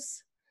do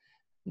this.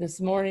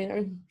 This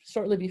morning,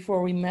 shortly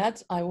before we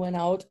met, I went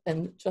out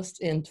and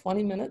just in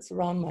 20 minutes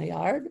around my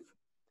yard,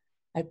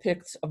 I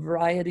picked a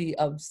variety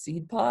of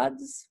seed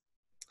pods,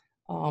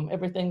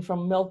 everything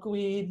from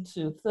milkweed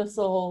to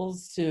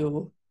thistles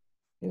to,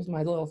 here's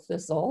my little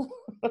thistle,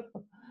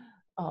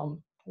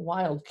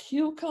 wild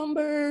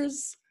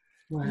cucumbers.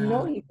 Wow. You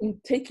know, you can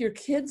take your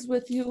kids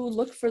with you,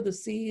 look for the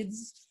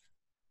seeds,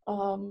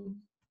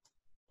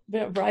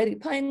 variety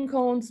pine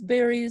cones,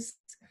 berries,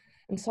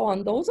 and so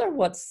on. Those are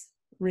what's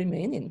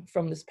remaining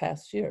from this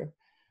past year.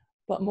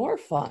 But more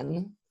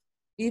fun,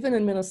 even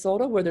in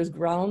Minnesota where there's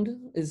ground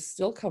is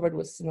still covered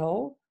with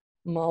snow,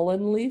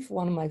 mullein leaf,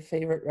 one of my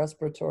favorite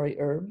respiratory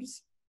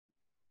herbs,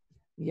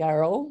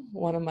 yarrow,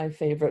 one of my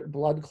favorite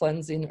blood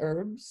cleansing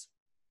herbs,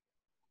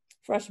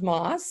 fresh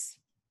moss,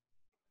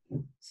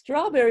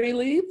 strawberry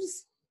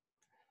leaves,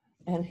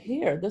 and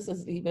here, this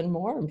is even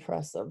more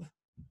impressive.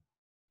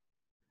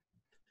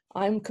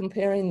 I'm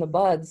comparing the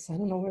buds, I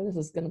don't know where this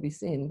is going to be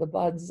seen, the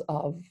buds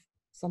of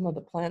some of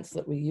the plants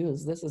that we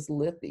use. This is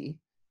Lithi.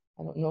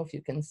 I don't know if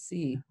you can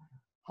see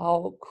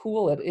how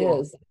cool it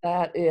is.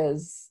 That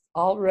is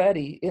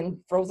already in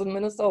frozen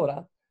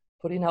Minnesota,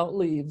 putting out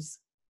leaves,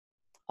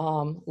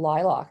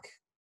 lilac,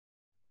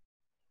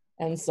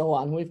 and so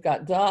on. We've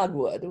got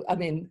dogwood. I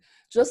mean,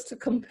 just to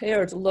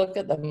compare, to look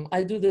at them.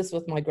 I do this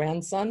with my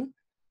grandson.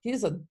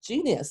 He's a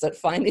genius at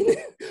finding,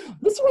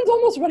 this one's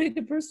almost ready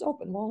to burst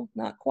open. Well,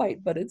 not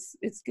quite, but it's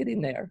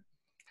getting there.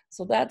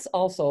 So that's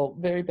also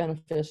very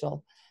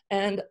beneficial.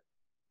 And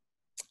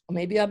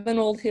maybe I'm an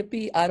old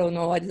hippie, I don't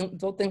know. I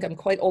don't think I'm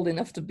quite old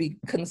enough to be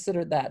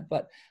considered that,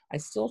 but I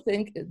still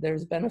think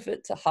there's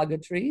benefit to hug a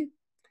tree,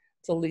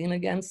 to lean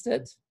against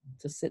it,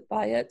 to sit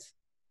by it.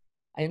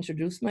 I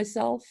introduce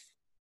myself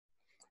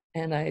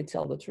and I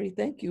tell the tree,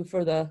 thank you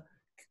for the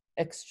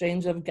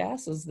exchange of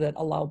gases that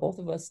allow both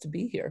of us to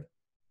be here.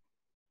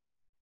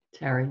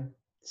 Terry,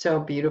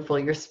 so beautiful.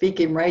 You're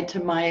speaking right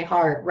to my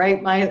heart,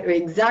 right?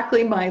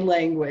 Exactly my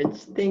language.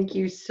 Thank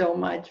you so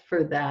much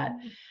for that.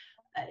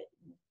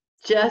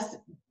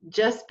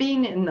 Just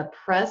being in the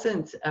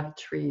presence of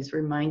trees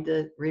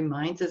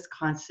reminds us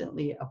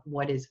constantly of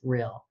what is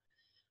real.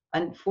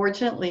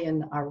 Unfortunately,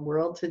 in our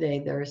world today,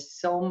 there is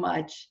so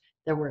much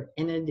that we're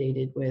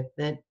inundated with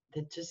that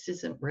just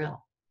isn't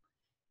real.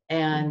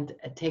 And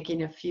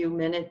taking a few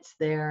minutes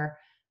there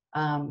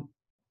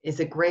is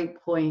a great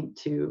point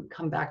to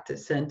come back to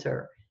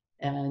center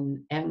and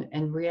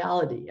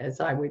reality, as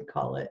I would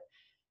call it.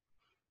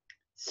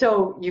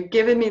 So you've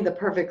given me the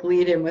perfect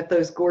lead in with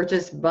those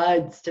gorgeous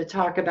buds to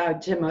talk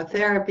about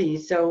gemmotherapy.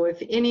 So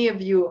if any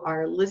of you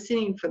are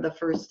listening for the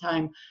first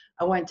time,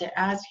 I want to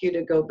ask you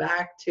to go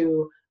back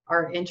to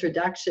our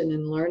introduction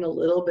and learn a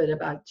little bit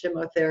about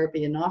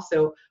gemmotherapy and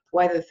also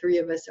why the three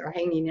of us are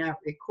hanging out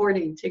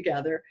recording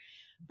together.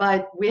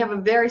 But we have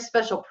a very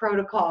special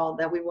protocol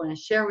that we want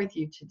to share with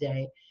you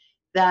today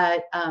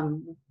that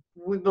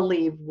we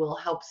believe will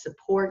help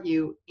support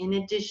you in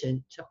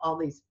addition to all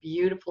these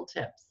beautiful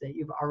tips that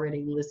you've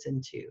already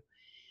listened to.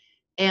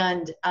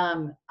 And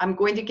I'm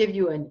going to give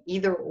you an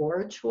either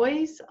or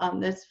choice on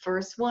this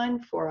first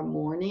one for a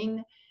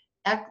morning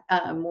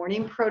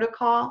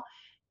protocol.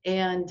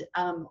 And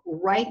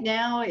right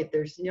now, if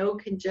there's no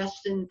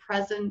congestion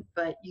present,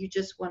 but you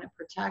just want to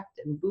protect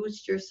and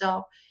boost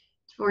yourself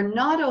for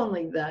not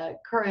only the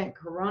current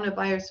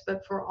coronavirus,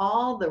 but for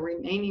all the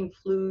remaining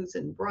flus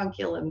and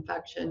bronchial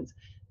infections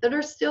that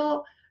are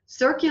still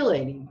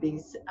circulating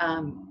these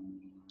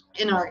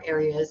in our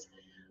areas,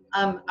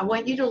 I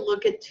want you to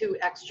look at two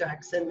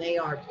extracts, and they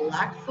are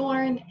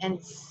blackthorn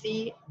and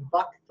sea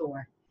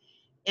buckthorn.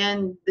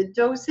 And the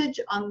dosage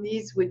on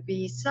these would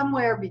be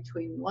somewhere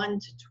between 1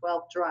 to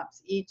 12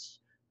 drops each,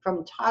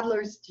 from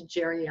toddlers to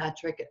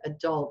geriatric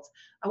adults.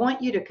 I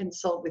want you to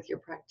consult with your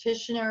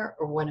practitioner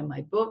or one of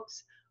my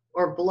books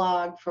or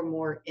blog for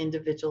more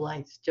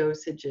individualized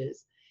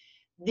dosages.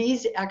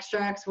 these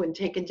extracts, when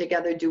taken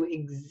together, do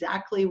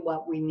exactly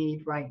what we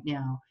need right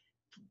now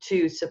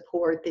to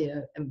support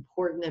the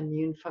important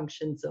immune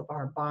functions of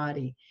our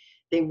body.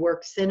 They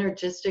work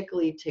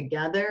synergistically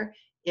together,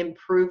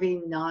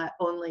 improving not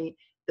only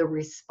the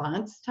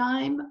response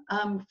time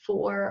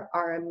for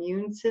our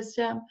immune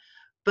system,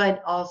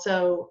 but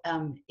also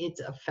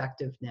its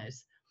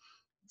effectiveness.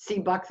 See,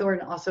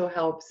 buckthorn also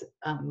helps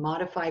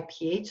modify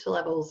pH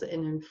levels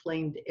in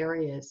inflamed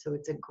areas, so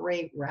it's a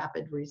great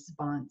rapid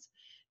response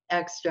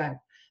extract.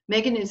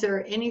 Megan, is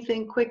there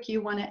anything quick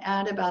you want to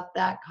add about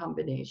that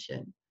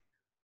combination?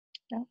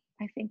 No,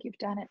 I think you've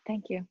done it.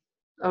 Thank you.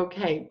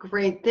 Okay,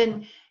 great.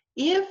 Then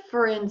if,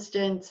 for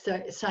instance,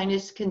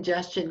 sinus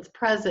congestion is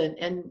present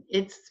and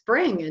it's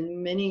spring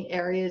in many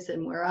areas,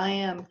 and where I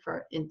am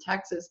in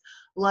Texas,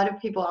 a lot of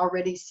people are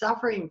already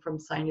suffering from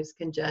sinus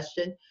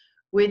congestion,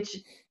 which,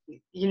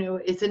 you know,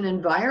 is an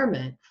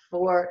environment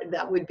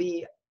that would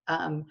be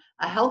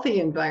a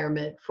healthy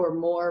environment for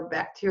more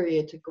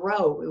bacteria to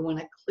grow. We want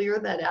to clear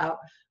that out.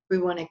 We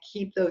want to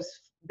keep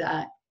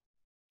that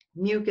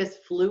mucus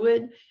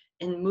fluid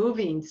and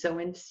moving. So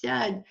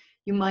instead,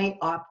 you might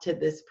opt to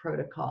this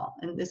protocol.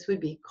 And this would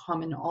be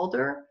common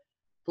alder,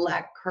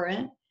 black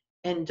currant,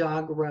 and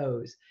dog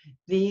rose.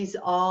 These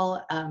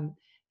all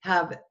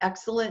have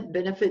excellent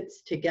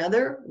benefits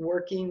together,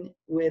 working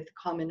with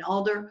common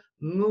alder,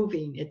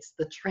 moving. It's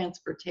the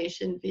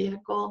transportation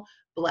vehicle,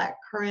 black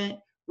currant,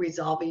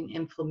 resolving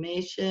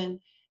inflammation,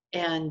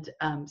 and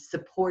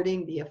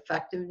supporting the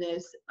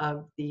effectiveness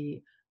of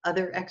the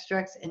other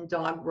extracts, and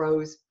dog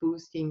rose,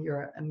 boosting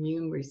your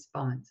immune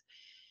response.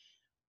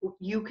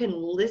 You can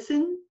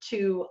listen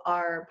to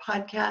our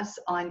podcasts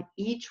on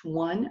each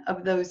one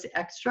of those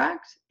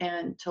extracts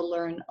and to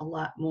learn a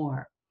lot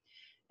more.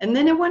 And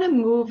then I want to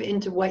move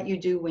into what you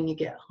do when you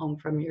get home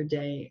from your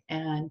day.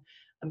 And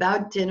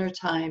about dinner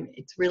time,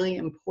 it's really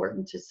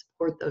important to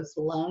support those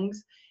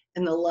lungs.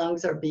 And the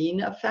lungs are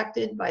being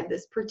affected by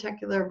this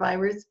particular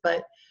virus,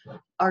 but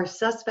are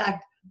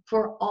suspect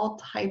for all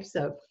types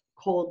of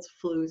colds,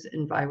 flus,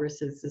 and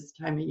viruses this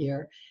time of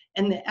year.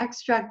 And the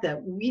extract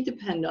that we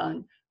depend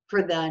on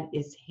for that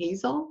is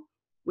hazel,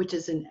 which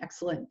is an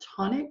excellent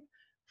tonic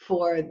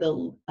for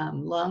the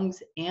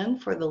lungs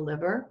and for the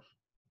liver,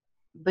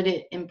 but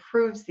it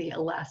improves the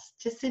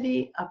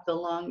elasticity of the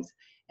lungs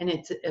and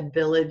its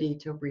ability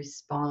to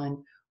respond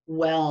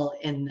well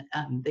in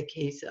the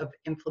case of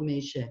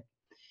inflammation.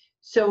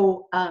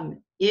 So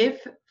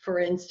if, for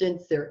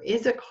instance, there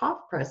is a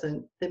cough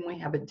present, then we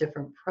have a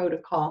different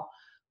protocol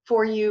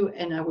for you,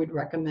 and I would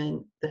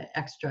recommend the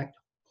extract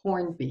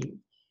hornbeam.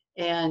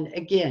 And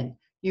again,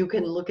 you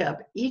can look up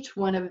each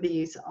one of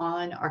these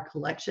on our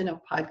collection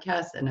of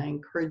podcasts, and I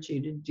encourage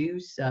you to do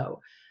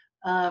so.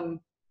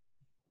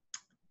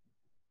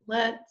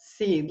 Let's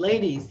see,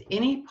 ladies,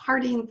 any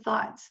parting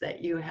thoughts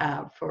that you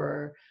have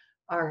for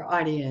our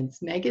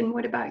audience? Megan,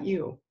 what about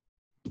you?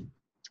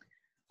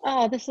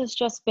 Oh, this has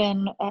just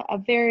been a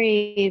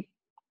very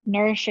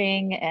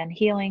nourishing and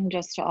healing,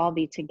 just to all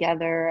be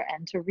together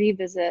and to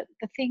revisit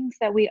the things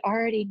that we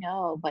already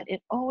know, but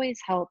it always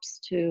helps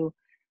to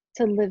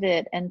live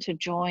it and to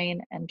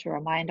join and to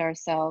remind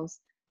ourselves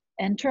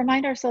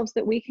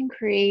that we can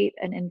create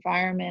an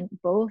environment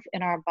both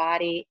in our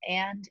body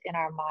and in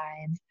our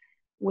minds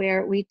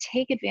where we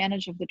take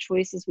advantage of the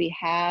choices we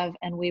have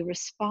and we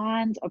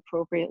respond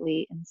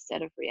appropriately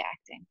instead of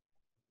reacting.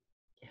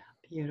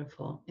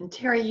 Beautiful. And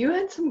Terry, you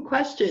had some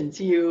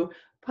questions you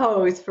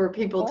posed for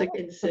people to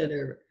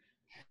consider.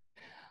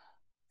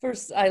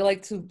 First, I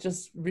like to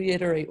just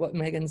reiterate what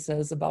Megan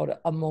says about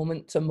a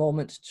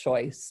moment-to-moment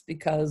choice,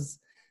 because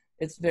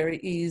it's very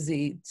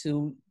easy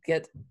to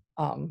get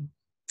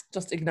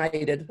just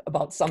ignited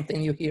about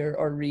something you hear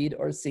or read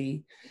or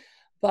see.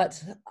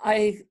 But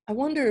I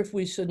wonder if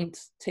we shouldn't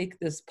take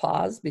this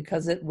pause,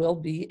 because it will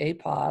be a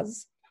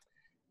pause,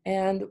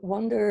 and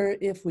wonder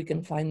if we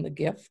can find the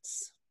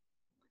gifts,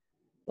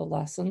 the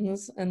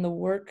lessons, and the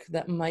work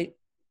that might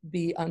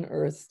be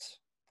unearthed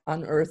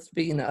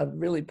being a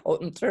really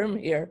potent term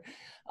here,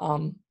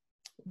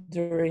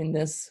 during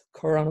this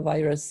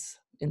coronavirus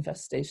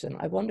infestation.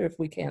 I wonder if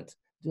we can't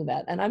do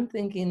that. And I'm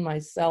thinking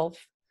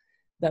myself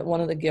that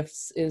one of the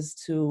gifts is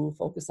to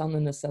focus on the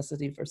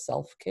necessity for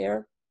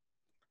self-care,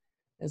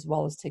 as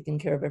well as taking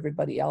care of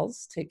everybody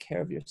else. Take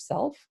care of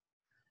yourself,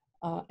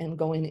 and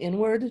going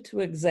inward to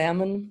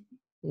examine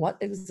what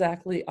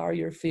exactly are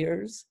your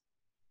fears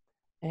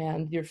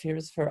and your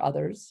fears for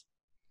others.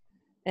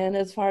 And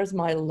as far as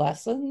my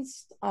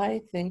lessons,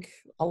 I think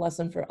a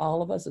lesson for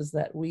all of us is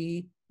that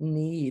we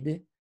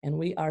need and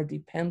we are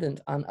dependent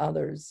on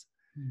others,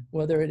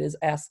 whether it is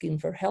asking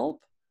for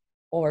help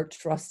or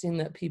trusting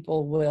that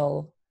people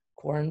will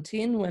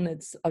quarantine when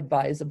it's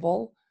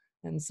advisable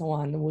and so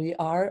on. We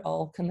are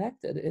all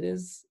connected. It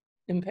is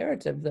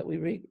imperative that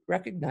we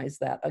recognize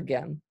that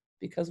again,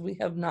 because we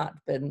have not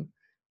been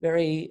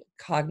very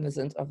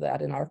cognizant of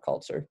that in our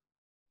culture.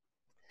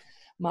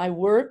 My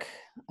work,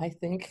 I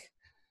think,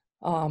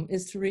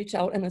 is to reach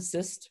out and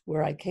assist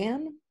where I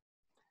can,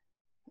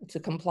 to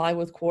comply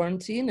with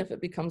quarantine if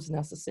it becomes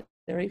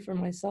necessary for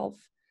myself,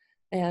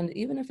 And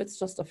even if it's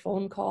just a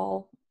phone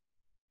call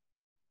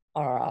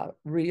or a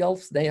real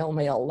snail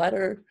mail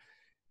letter,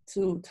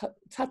 to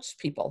touch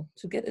people,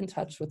 to get in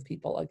touch with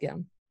people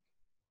again.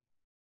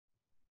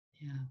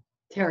 Yeah,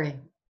 Terry,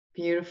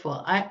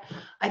 beautiful. I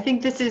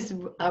think this is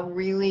a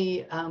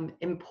really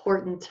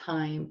important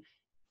time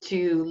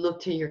to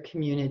look to your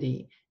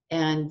community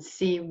and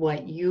see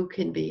what you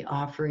can be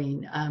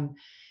offering.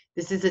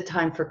 This is a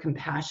time for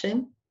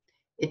compassion.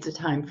 It's a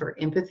time for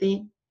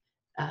empathy.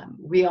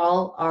 We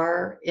all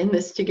are in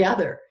this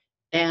together,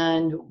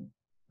 and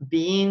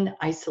being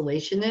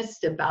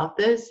isolationist about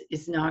this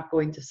is not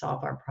going to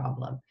solve our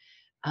problem.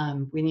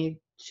 We need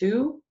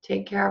to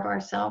take care of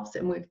ourselves,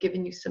 and we've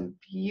given you some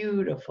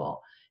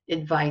beautiful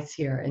advice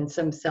here and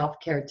some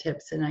self-care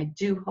tips, and I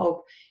do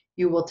hope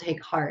you will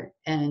take heart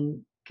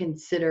and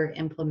consider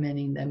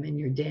implementing them in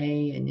your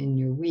day and in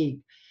your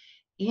week.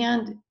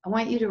 And I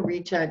want you to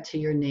reach out to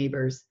your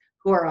neighbors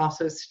who are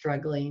also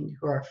struggling,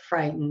 who are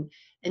frightened,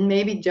 and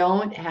maybe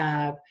don't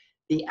have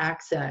the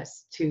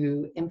access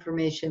to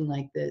information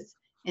like this,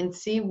 and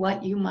see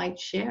what you might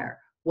share,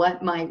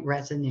 what might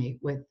resonate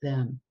with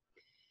them.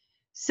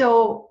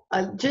 So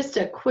just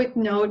a quick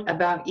note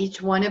about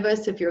each one of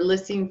us, if you're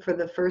listening for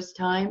the first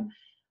time.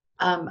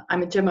 I'm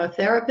a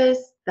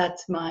gemotherapist.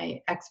 That's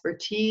my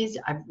expertise.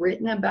 I've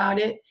written about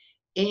it.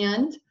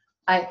 And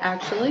I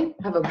actually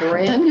have a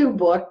brand new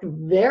book,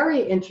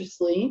 very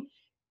interestingly,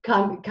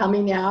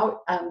 coming out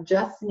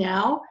just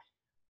now,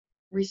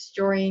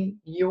 Restoring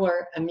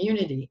Your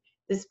Immunity.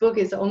 This book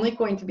is only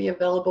going to be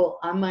available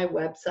on my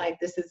website.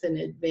 This is an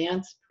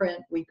advanced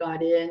print we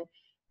got in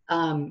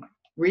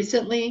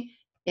recently.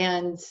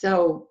 And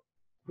so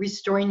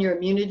Restoring Your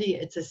Immunity,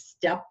 it's a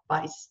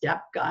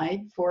step-by-step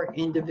guide for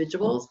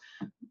individuals.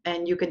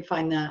 And you can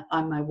find that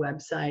on my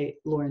website,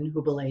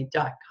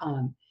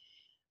 laurenhubile.com.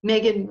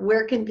 Megan,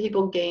 where can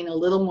people gain a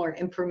little more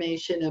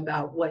information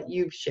about what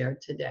you've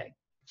shared today?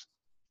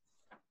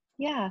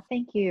 Yeah,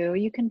 thank you.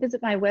 You can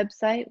visit my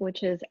website,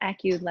 which is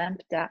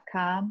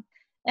aculemp.com.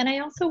 And I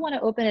also want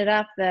to open it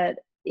up that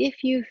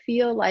if you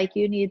feel like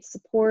you need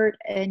support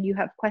and you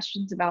have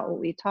questions about what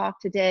we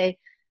talked today,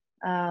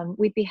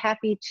 we'd be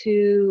happy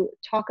to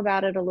talk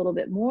about it a little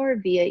bit more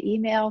via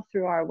email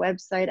through our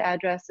website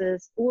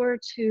addresses, or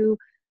to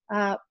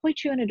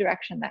point you in a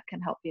direction that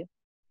can help you.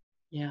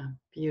 Yeah,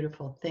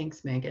 beautiful.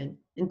 Thanks, Megan.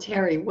 And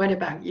Terry, what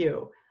about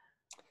you?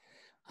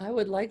 I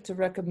would like to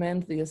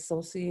recommend the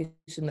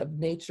Association of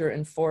Nature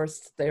and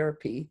Forest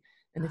Therapy.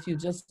 And if you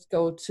just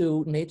go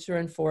to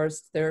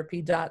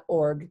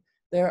natureandforesttherapy.org,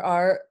 there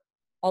are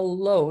a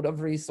load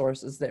of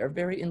resources there,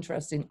 very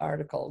interesting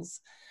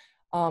articles.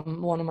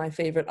 One of my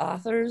favorite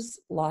authors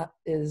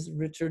is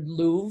Richard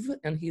Louv,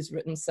 and he's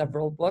written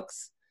several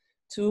books.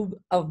 Two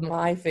of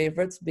my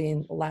favorites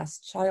being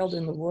Last Child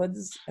in the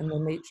Woods and The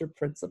Nature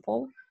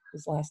Principle.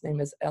 His last name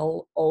is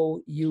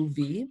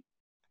Louv.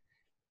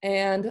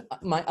 And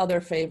my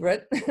other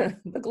favorite,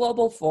 The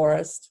Global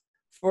Forest,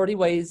 40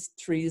 Ways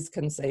Trees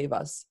Can Save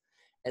Us.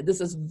 And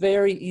this is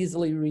very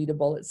easily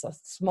readable. It's a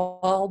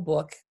small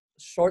book,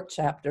 short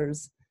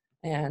chapters,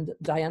 and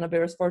Diana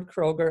Beresford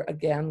Kroger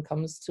again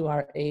comes to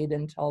our aid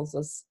and tells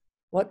us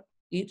what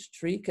each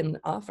tree can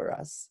offer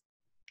us.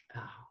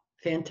 Oh,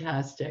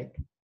 fantastic.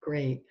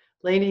 Great.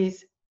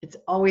 Ladies, it's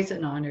always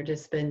an honor to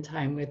spend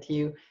time with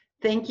you.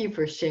 Thank you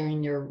for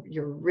sharing your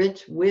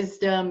rich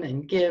wisdom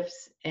and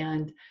gifts.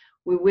 And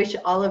we wish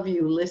all of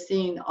you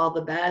listening all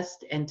the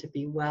best, and to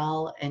be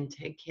well and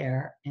take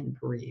care and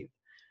breathe.